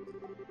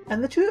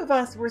 And the two of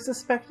us were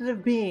suspected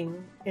of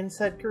being in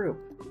said group.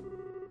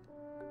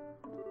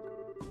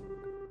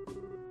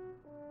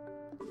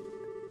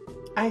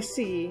 I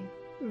see.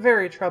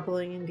 Very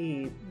troubling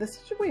indeed. The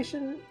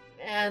situation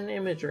and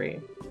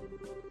imagery.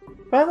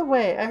 By the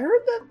way, I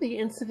heard that the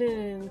incident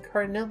in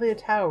Carnelia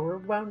Tower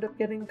wound up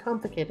getting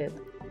complicated.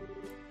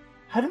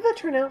 How did that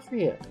turn out for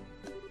you?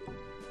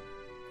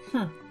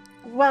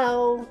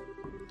 Well,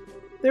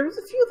 there was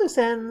a few loose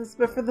ends,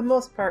 but for the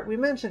most part, we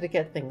managed to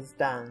get things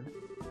done.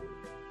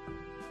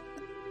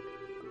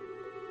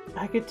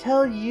 I could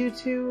tell you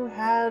two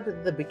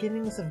had the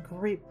beginnings of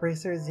great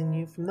bracers in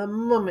you from the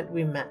moment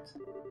we met.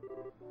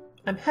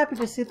 I'm happy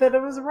to see that I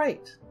was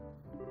right.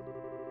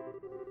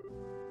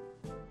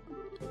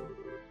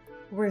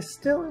 We're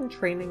still in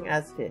training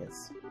as it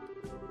is.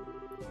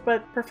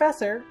 But,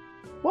 Professor,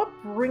 what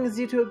brings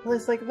you to a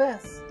place like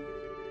this?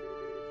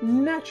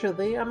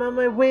 Naturally, I'm on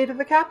my way to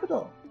the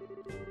capital.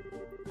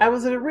 I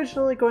was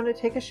originally going to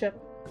take a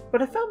ship,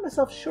 but I found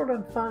myself short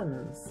on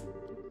funds.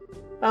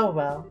 Oh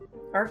well.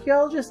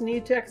 Archaeologists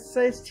need to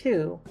exercise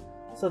too,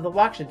 so the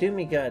walk should do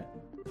me good.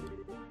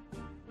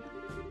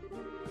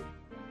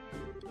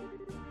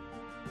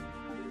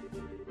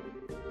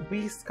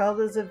 We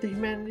scholars of the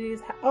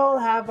humanities all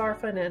have our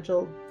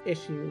financial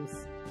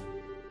issues.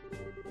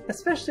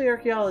 Especially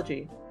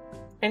archaeology.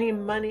 Any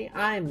money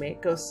I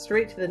make goes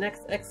straight to the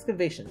next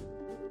excavation.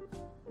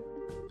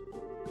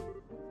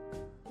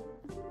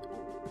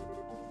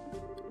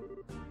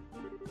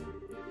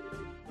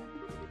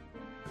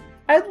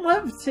 I'd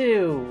love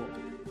to!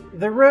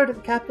 The road to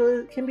the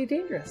capital can be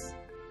dangerous,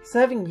 so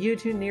having you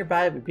two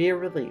nearby would be a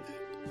relief.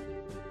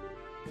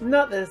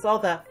 Not that it's all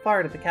that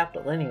far to the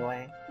capital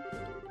anyway.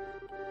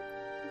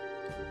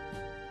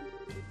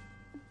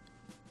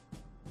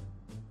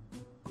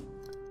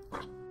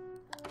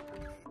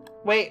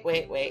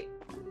 Wait.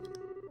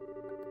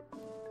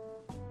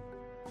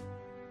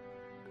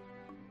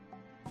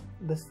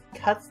 This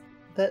cuts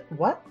that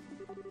what?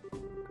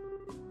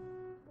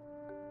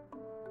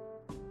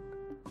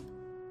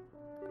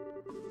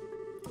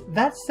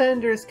 That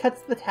Sanders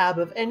cuts the tab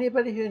of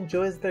anybody who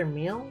enjoys their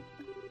meal?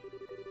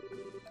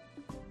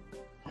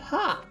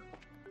 Huh.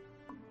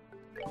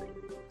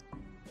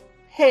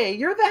 Hey,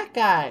 you're that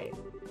guy!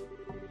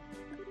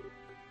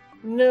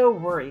 No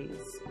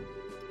worries.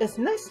 It's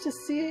nice to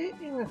see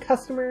a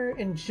customer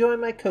enjoy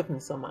my cooking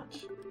so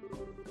much.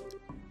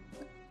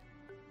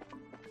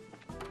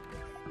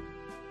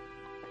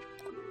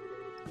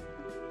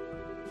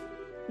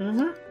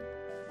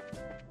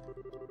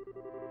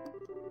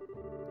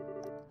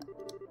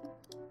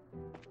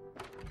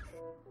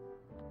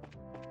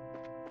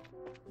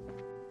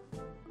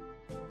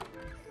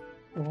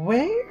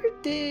 Where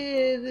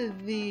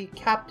did the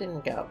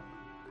captain go?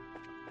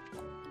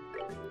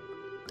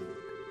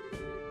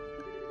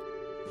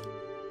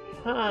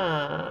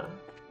 Huh.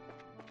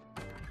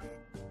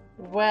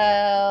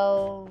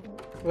 Well...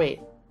 wait.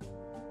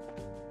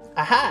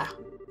 Aha!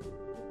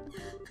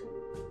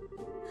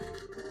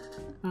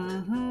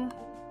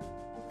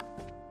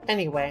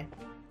 Anyway.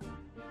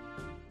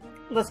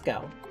 Let's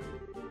go.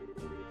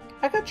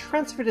 I got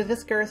transferred to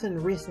this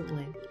garrison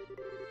recently.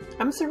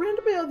 I'm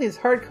surrounded by all these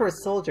hardcore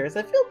soldiers.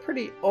 I feel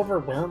pretty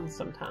overwhelmed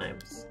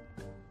sometimes.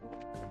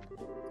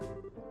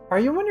 Are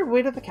you on your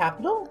way to the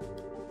capital?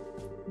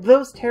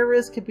 Those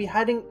terrorists could be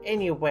hiding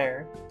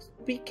anywhere.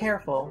 Be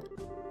careful.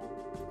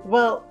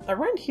 Well,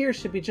 around here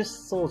should be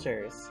just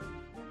soldiers.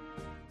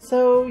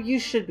 So you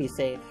should be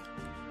safe.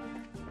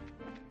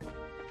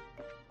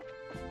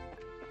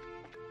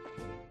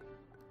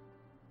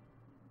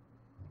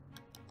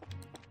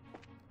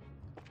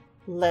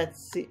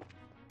 Let's see.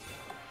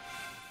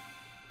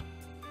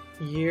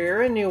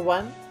 You're a new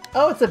one.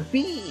 Oh, it's a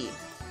bee!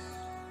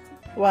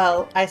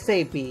 Well, I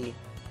say bee.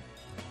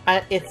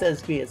 It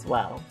says bee as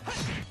well.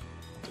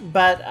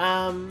 But,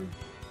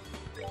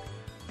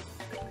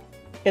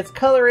 it's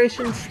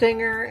coloration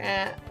stinger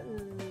and...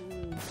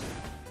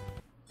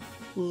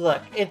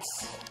 Look,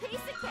 it's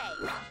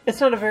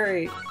not a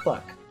very...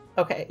 Look.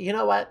 Okay, you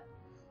know what?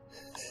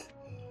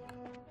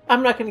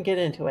 I'm not gonna get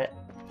into it.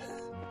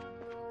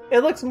 It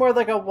looks more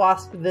like a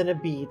wasp than a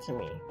bee to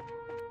me.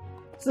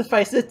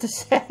 Suffice it to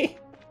say.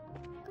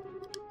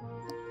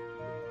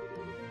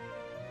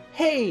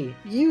 Hey,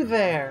 you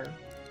there!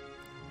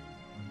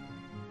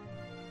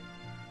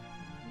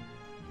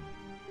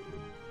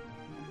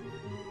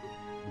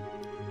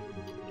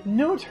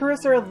 No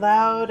tourists are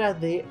allowed at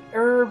the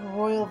Herb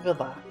Royal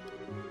Villa.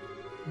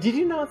 Did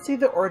you not see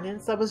the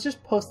ordinance that was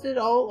just posted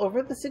all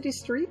over the city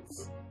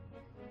streets?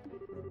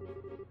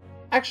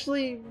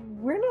 Actually,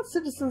 we're not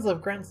citizens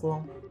of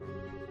Grensel.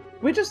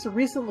 We just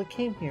recently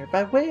came here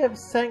by way of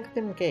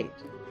Sanctum Gate.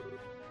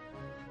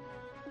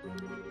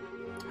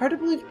 Hard to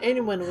believe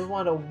anyone would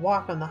want to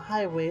walk on the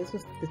highways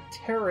with the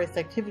terrorist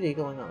activity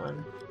going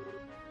on.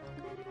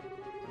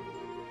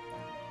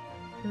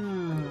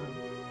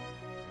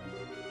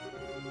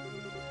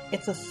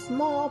 It's a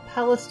small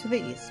palace to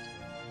the east,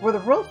 where the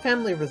royal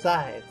family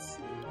resides.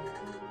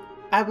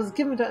 I was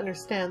given to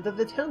understand that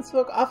the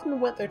townsfolk often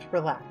went there to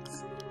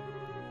relax.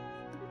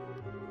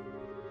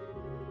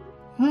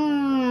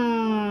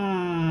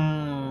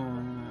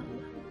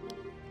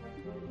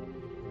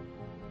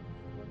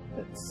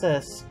 Let's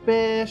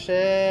Suspicious.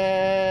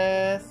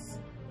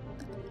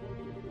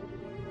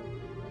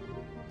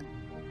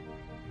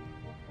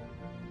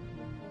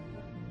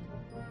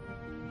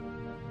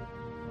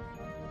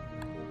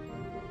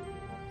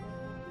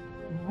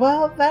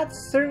 Well,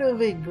 that's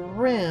certainly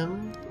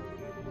grim.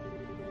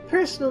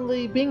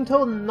 Personally, being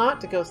told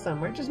not to go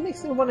somewhere just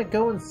makes me want to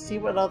go and see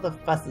what all the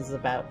fuss is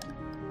about.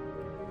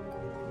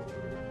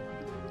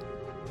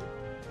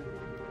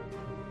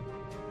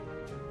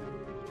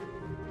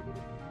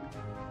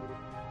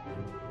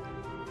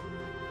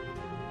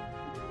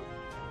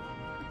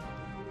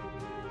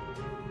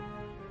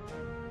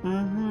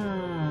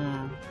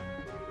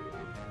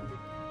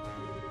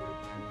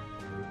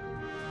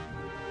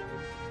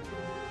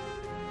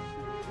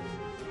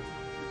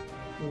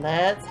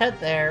 Let's head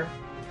there.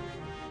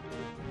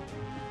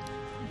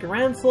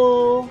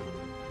 Grancel.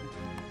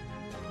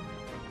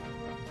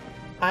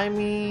 I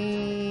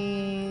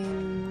mean,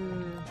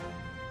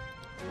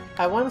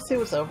 I want to see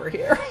what's over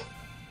here.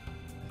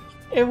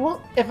 It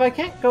won't. If I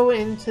can't go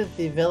into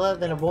the villa,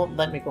 then it won't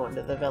let me go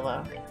into the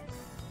villa.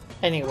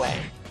 Anyway,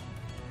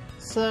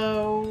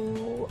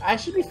 so I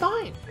should be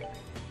fine.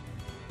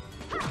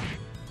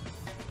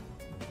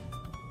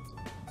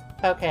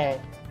 Okay,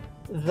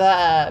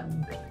 the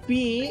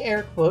B,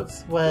 air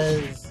quotes,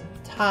 was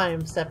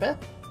time steppeth.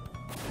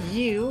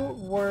 You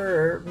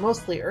were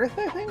mostly Earth,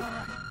 I think?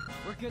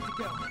 We're good to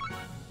go.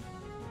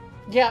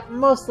 Yeah,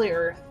 mostly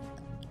Earth.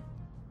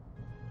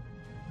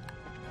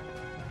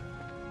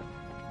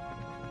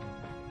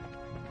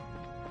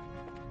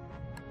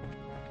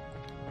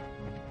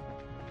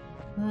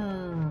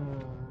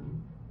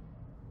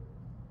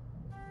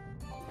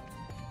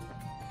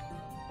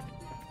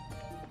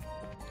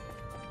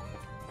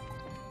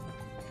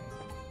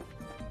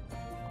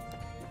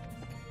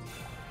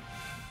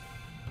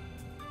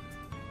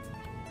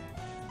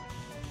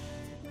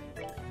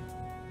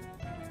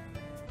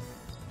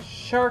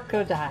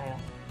 Sharkodile.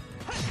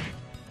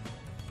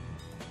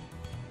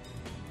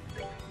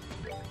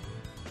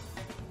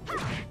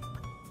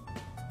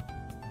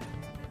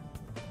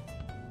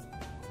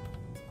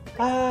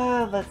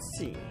 Let's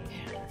see.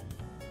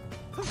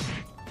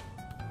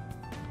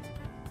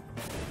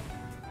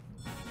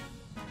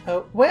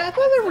 Oh, wait, I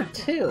thought there were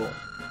two.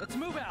 Let's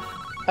move out.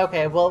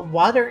 Okay, well,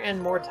 water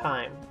and more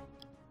time.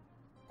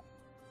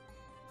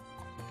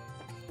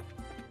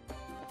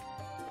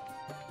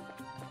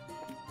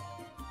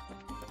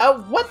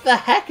 Oh, what the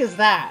heck is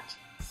that?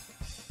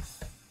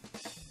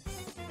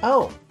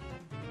 Oh.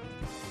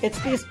 It's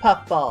these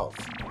puffballs.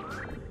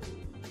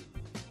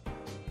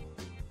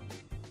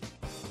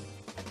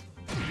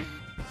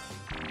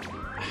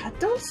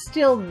 Don't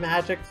steal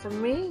magic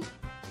from me.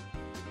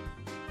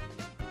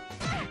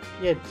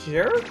 You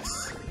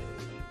jerks.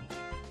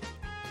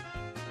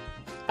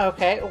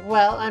 Okay,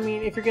 well, I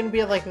mean, if you're gonna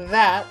be like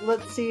that,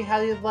 let's see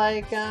how you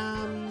like,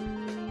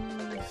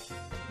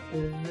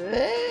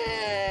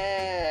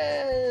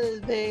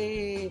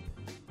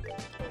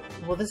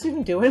 Will this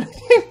even do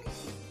anything?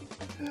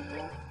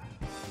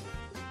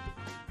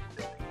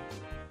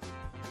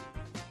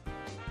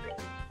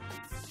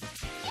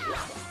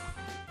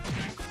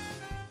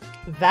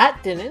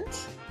 That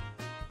didn't.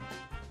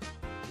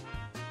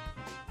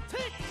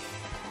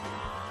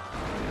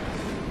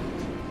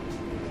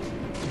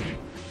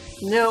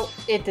 No,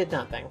 it did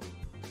nothing.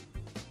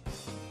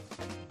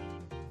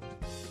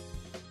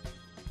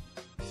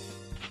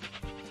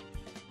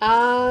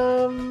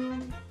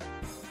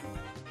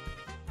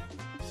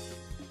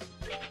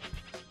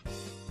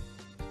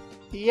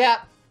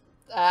 Yeah.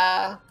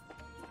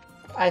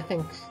 I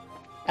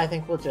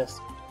think we'll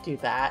just do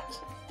that.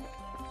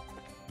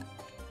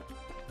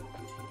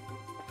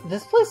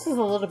 This place is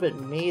a little bit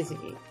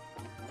mazy.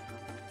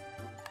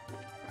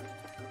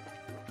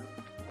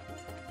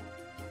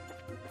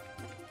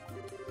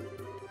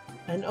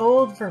 An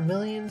old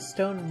vermilion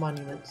stone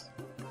monument.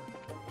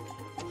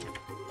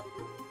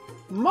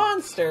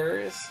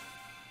 Monsters!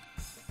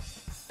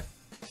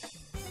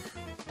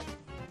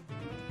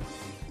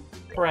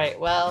 Right,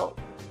 well...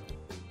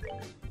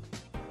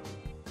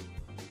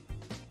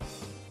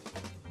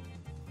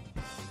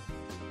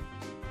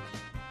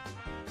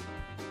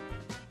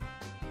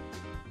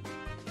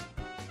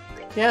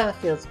 yeah, that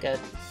feels good.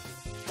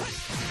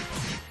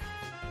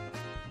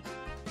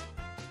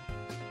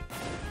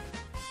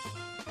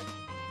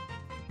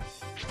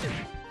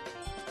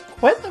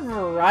 Quite the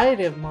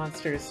variety of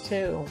monsters,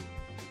 too.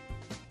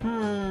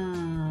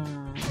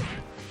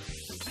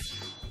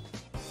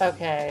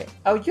 Okay.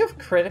 Oh, you have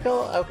critical?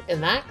 Oh,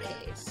 in that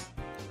case.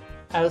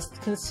 I was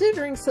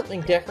considering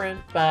something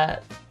different,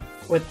 but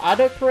with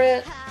auto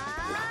crit...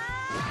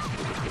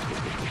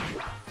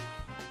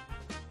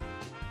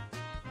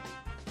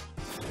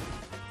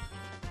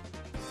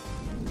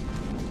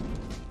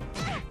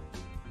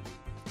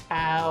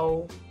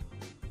 Ow.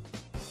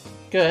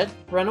 Good.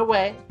 Run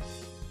away.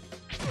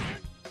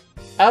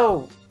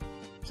 Oh!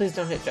 Please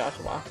don't hit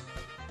Joshua.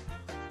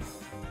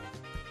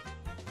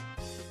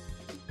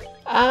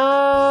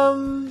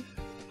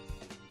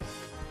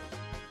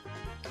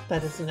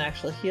 That doesn't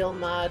actually heal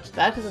much.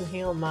 That doesn't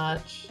heal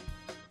much.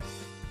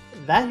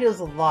 That heals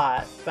a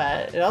lot,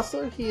 but it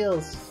also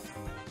heals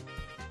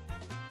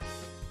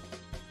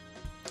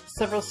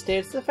several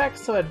status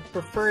effects, so I'd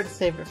prefer to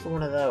save it for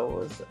one of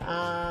those.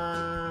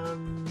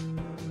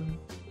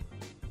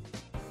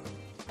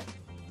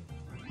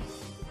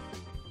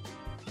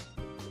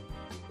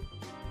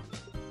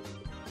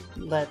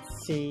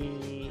 Let's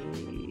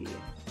see.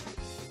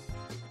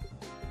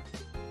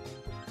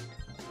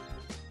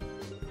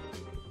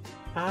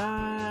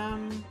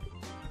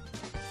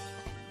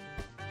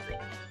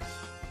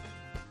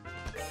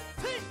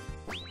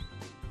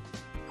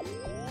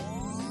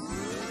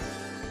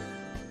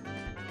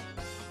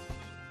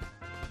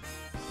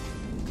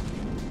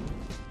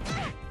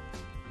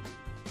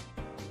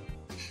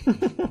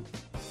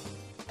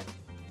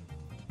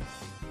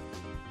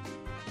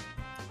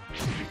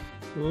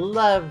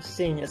 Love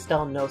seeing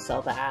Estelle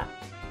no-sell that.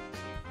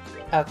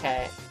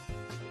 Okay.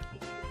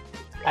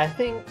 I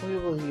think we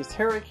will use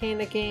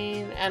Hurricane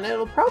again, and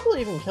it'll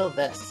probably even kill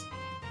this.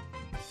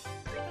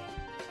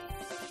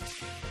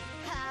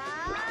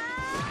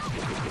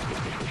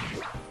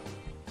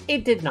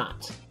 It did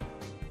not.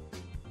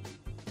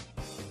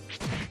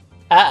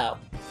 Uh-oh.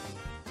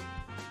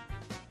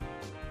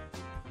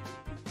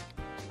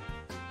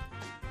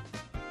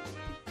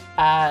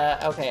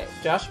 Okay,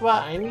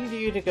 Joshua, I need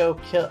you to go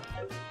kill...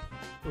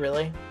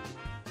 Really?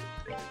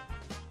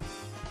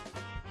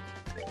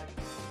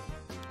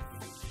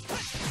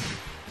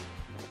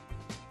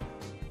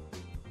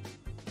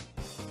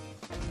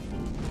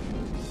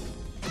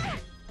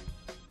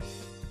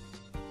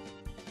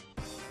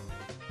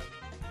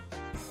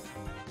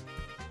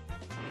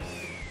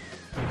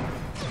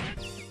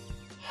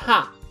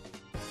 Huh.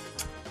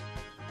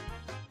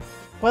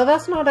 Well,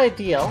 that's not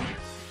ideal.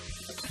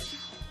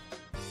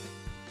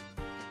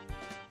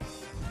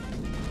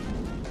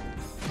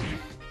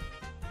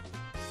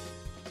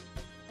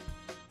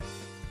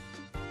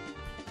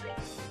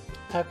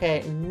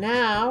 Okay,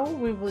 now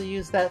we will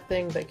use that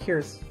thing that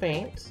cures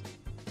faint.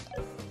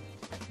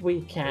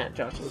 We can't,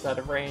 Joshua's out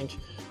of range.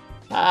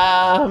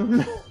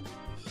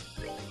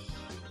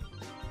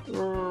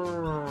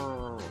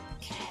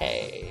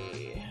 Okay.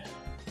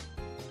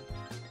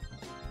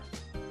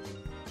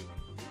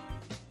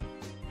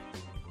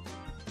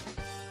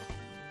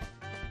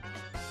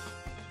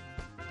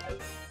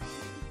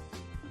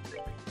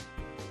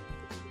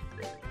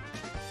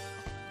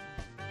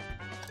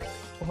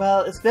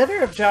 Well, it's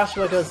better if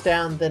Joshua goes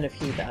down than if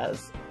he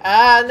does.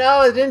 Ah,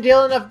 no, it didn't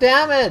deal enough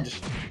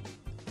damage!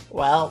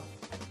 Well.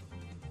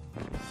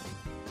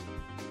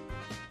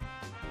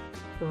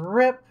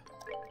 Rip.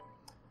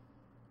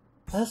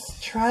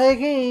 Let's try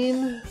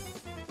again.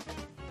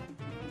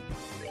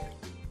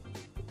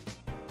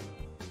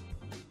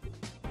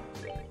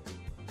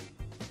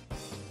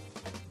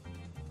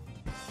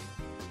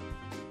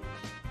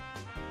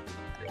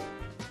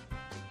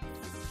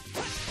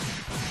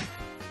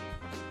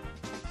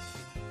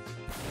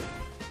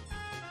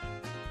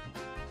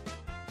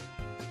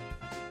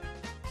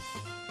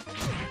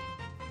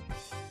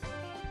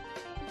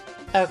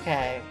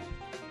 Okay.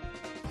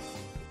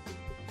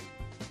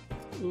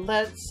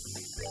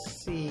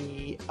 Let's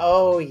see.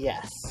 Oh,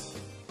 yes.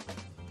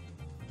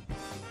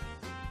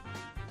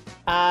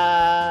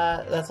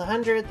 That's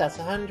 100, that's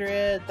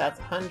 100, that's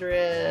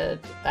 100,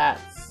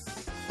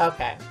 that's...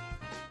 Okay.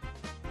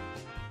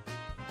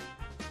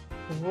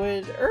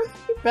 Would Earth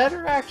be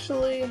better,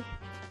 actually?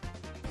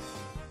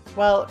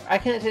 Well, I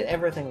can't hit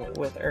everything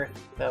with Earth,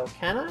 though,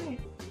 can I?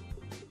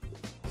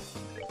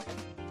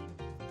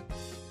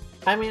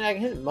 I mean, I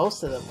can hit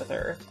most of them with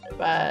Earth,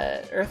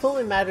 but Earth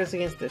only matters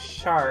against the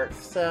shark,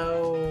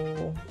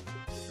 so...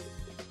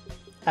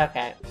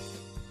 Okay.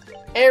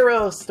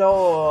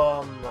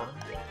 Aerostorm!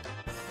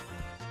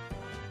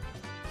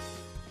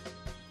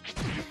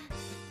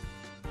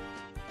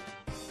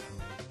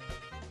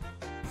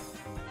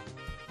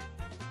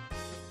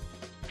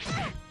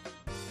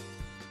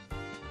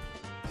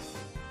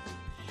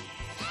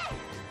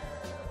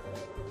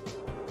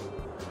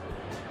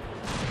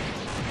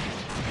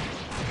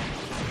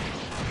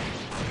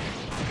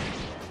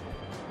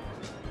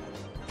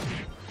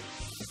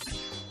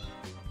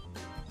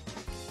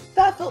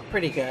 That felt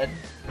pretty good.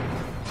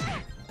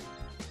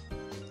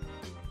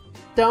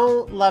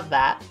 Don't love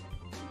that.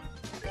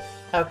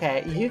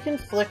 Okay, you can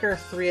flicker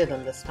 3 of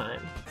them this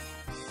time.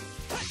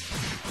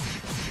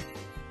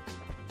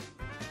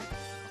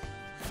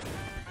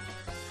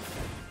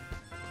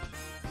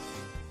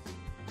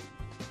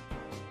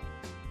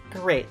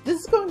 Great,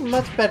 this is going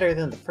much better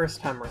than the first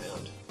time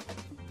around.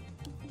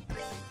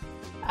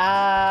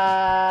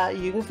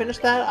 You can finish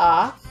that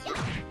off.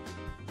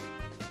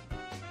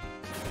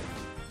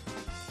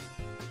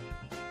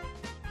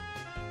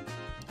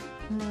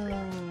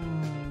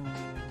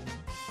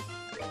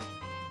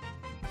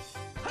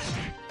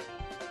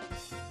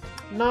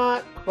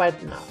 Not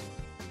quite enough.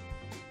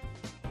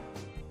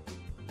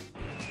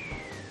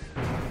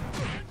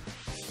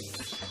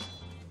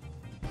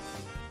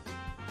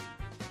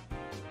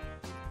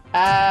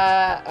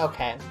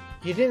 Okay.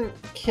 You didn't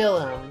kill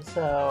him,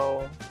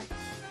 so...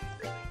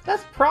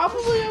 That's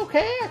probably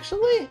okay,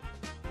 actually.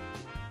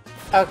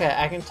 Okay,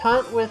 I can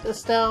taunt with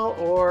Estelle,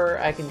 or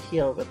I can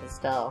heal with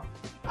Estelle.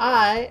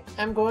 I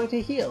am going to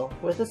heal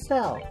with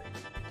Estelle.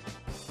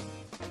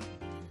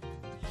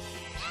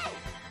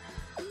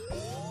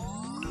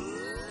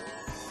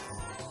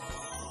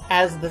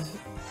 As the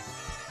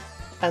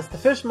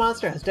fish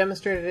monster has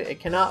demonstrated, it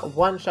cannot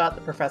one-shot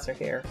the professor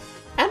here.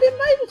 And it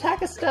might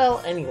attack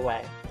Estelle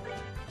anyway.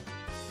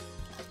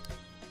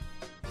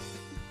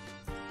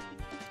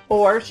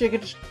 Or she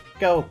could just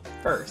go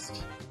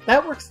first.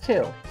 That works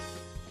too.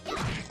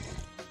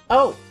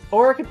 Oh,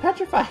 or I could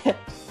petrify it.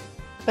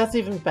 That's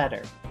even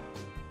better.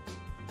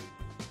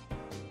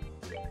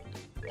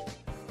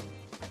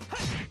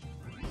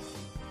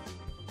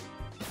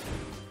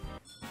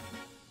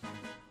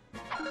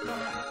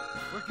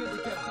 We're good to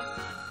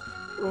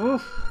go.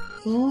 Oof,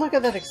 look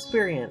at that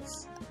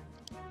experience.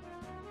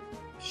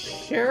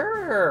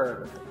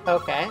 Sure.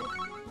 Okay.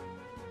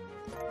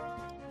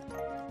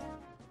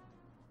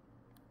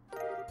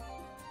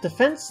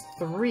 Defense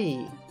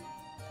 3.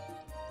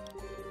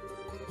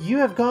 You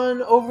have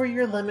gone over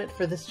your limit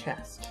for this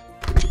chest.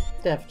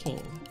 Dev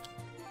team.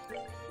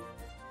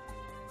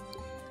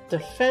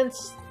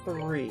 Defense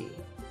 3.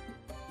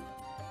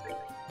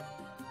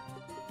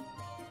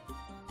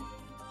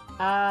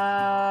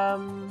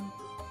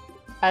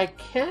 I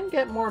can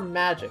get more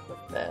magic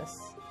with this.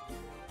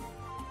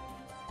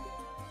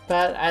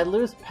 But I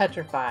lose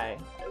Petrify.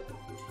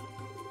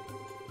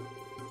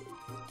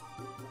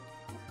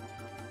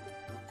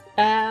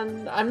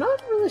 And I'm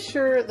not really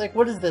sure, like,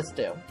 what does this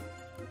do?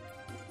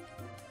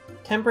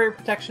 Temporary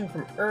protection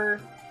from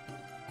Earth.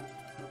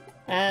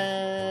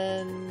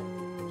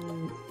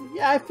 And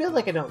yeah, I feel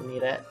like I don't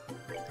need it.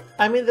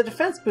 I mean, the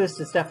defense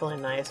boost is definitely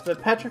nice,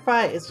 but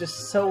Petrify is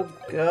just so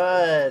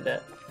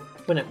good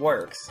when it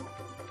works.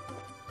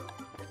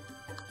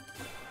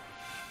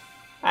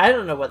 I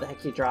don't know what the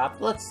heck he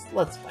dropped. Let's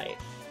fight.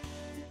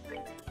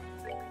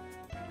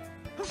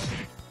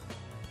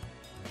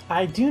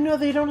 I do know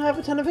they don't have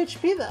a ton of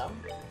HP though,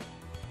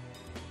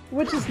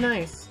 which is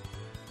nice.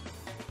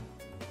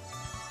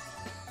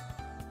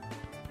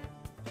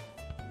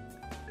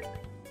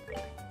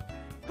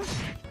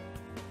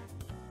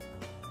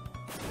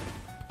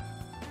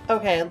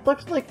 Okay, it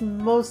looked like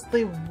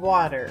mostly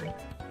water.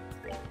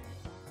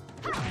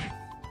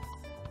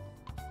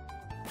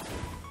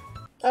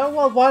 Oh,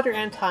 well, water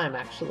and time,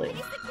 actually.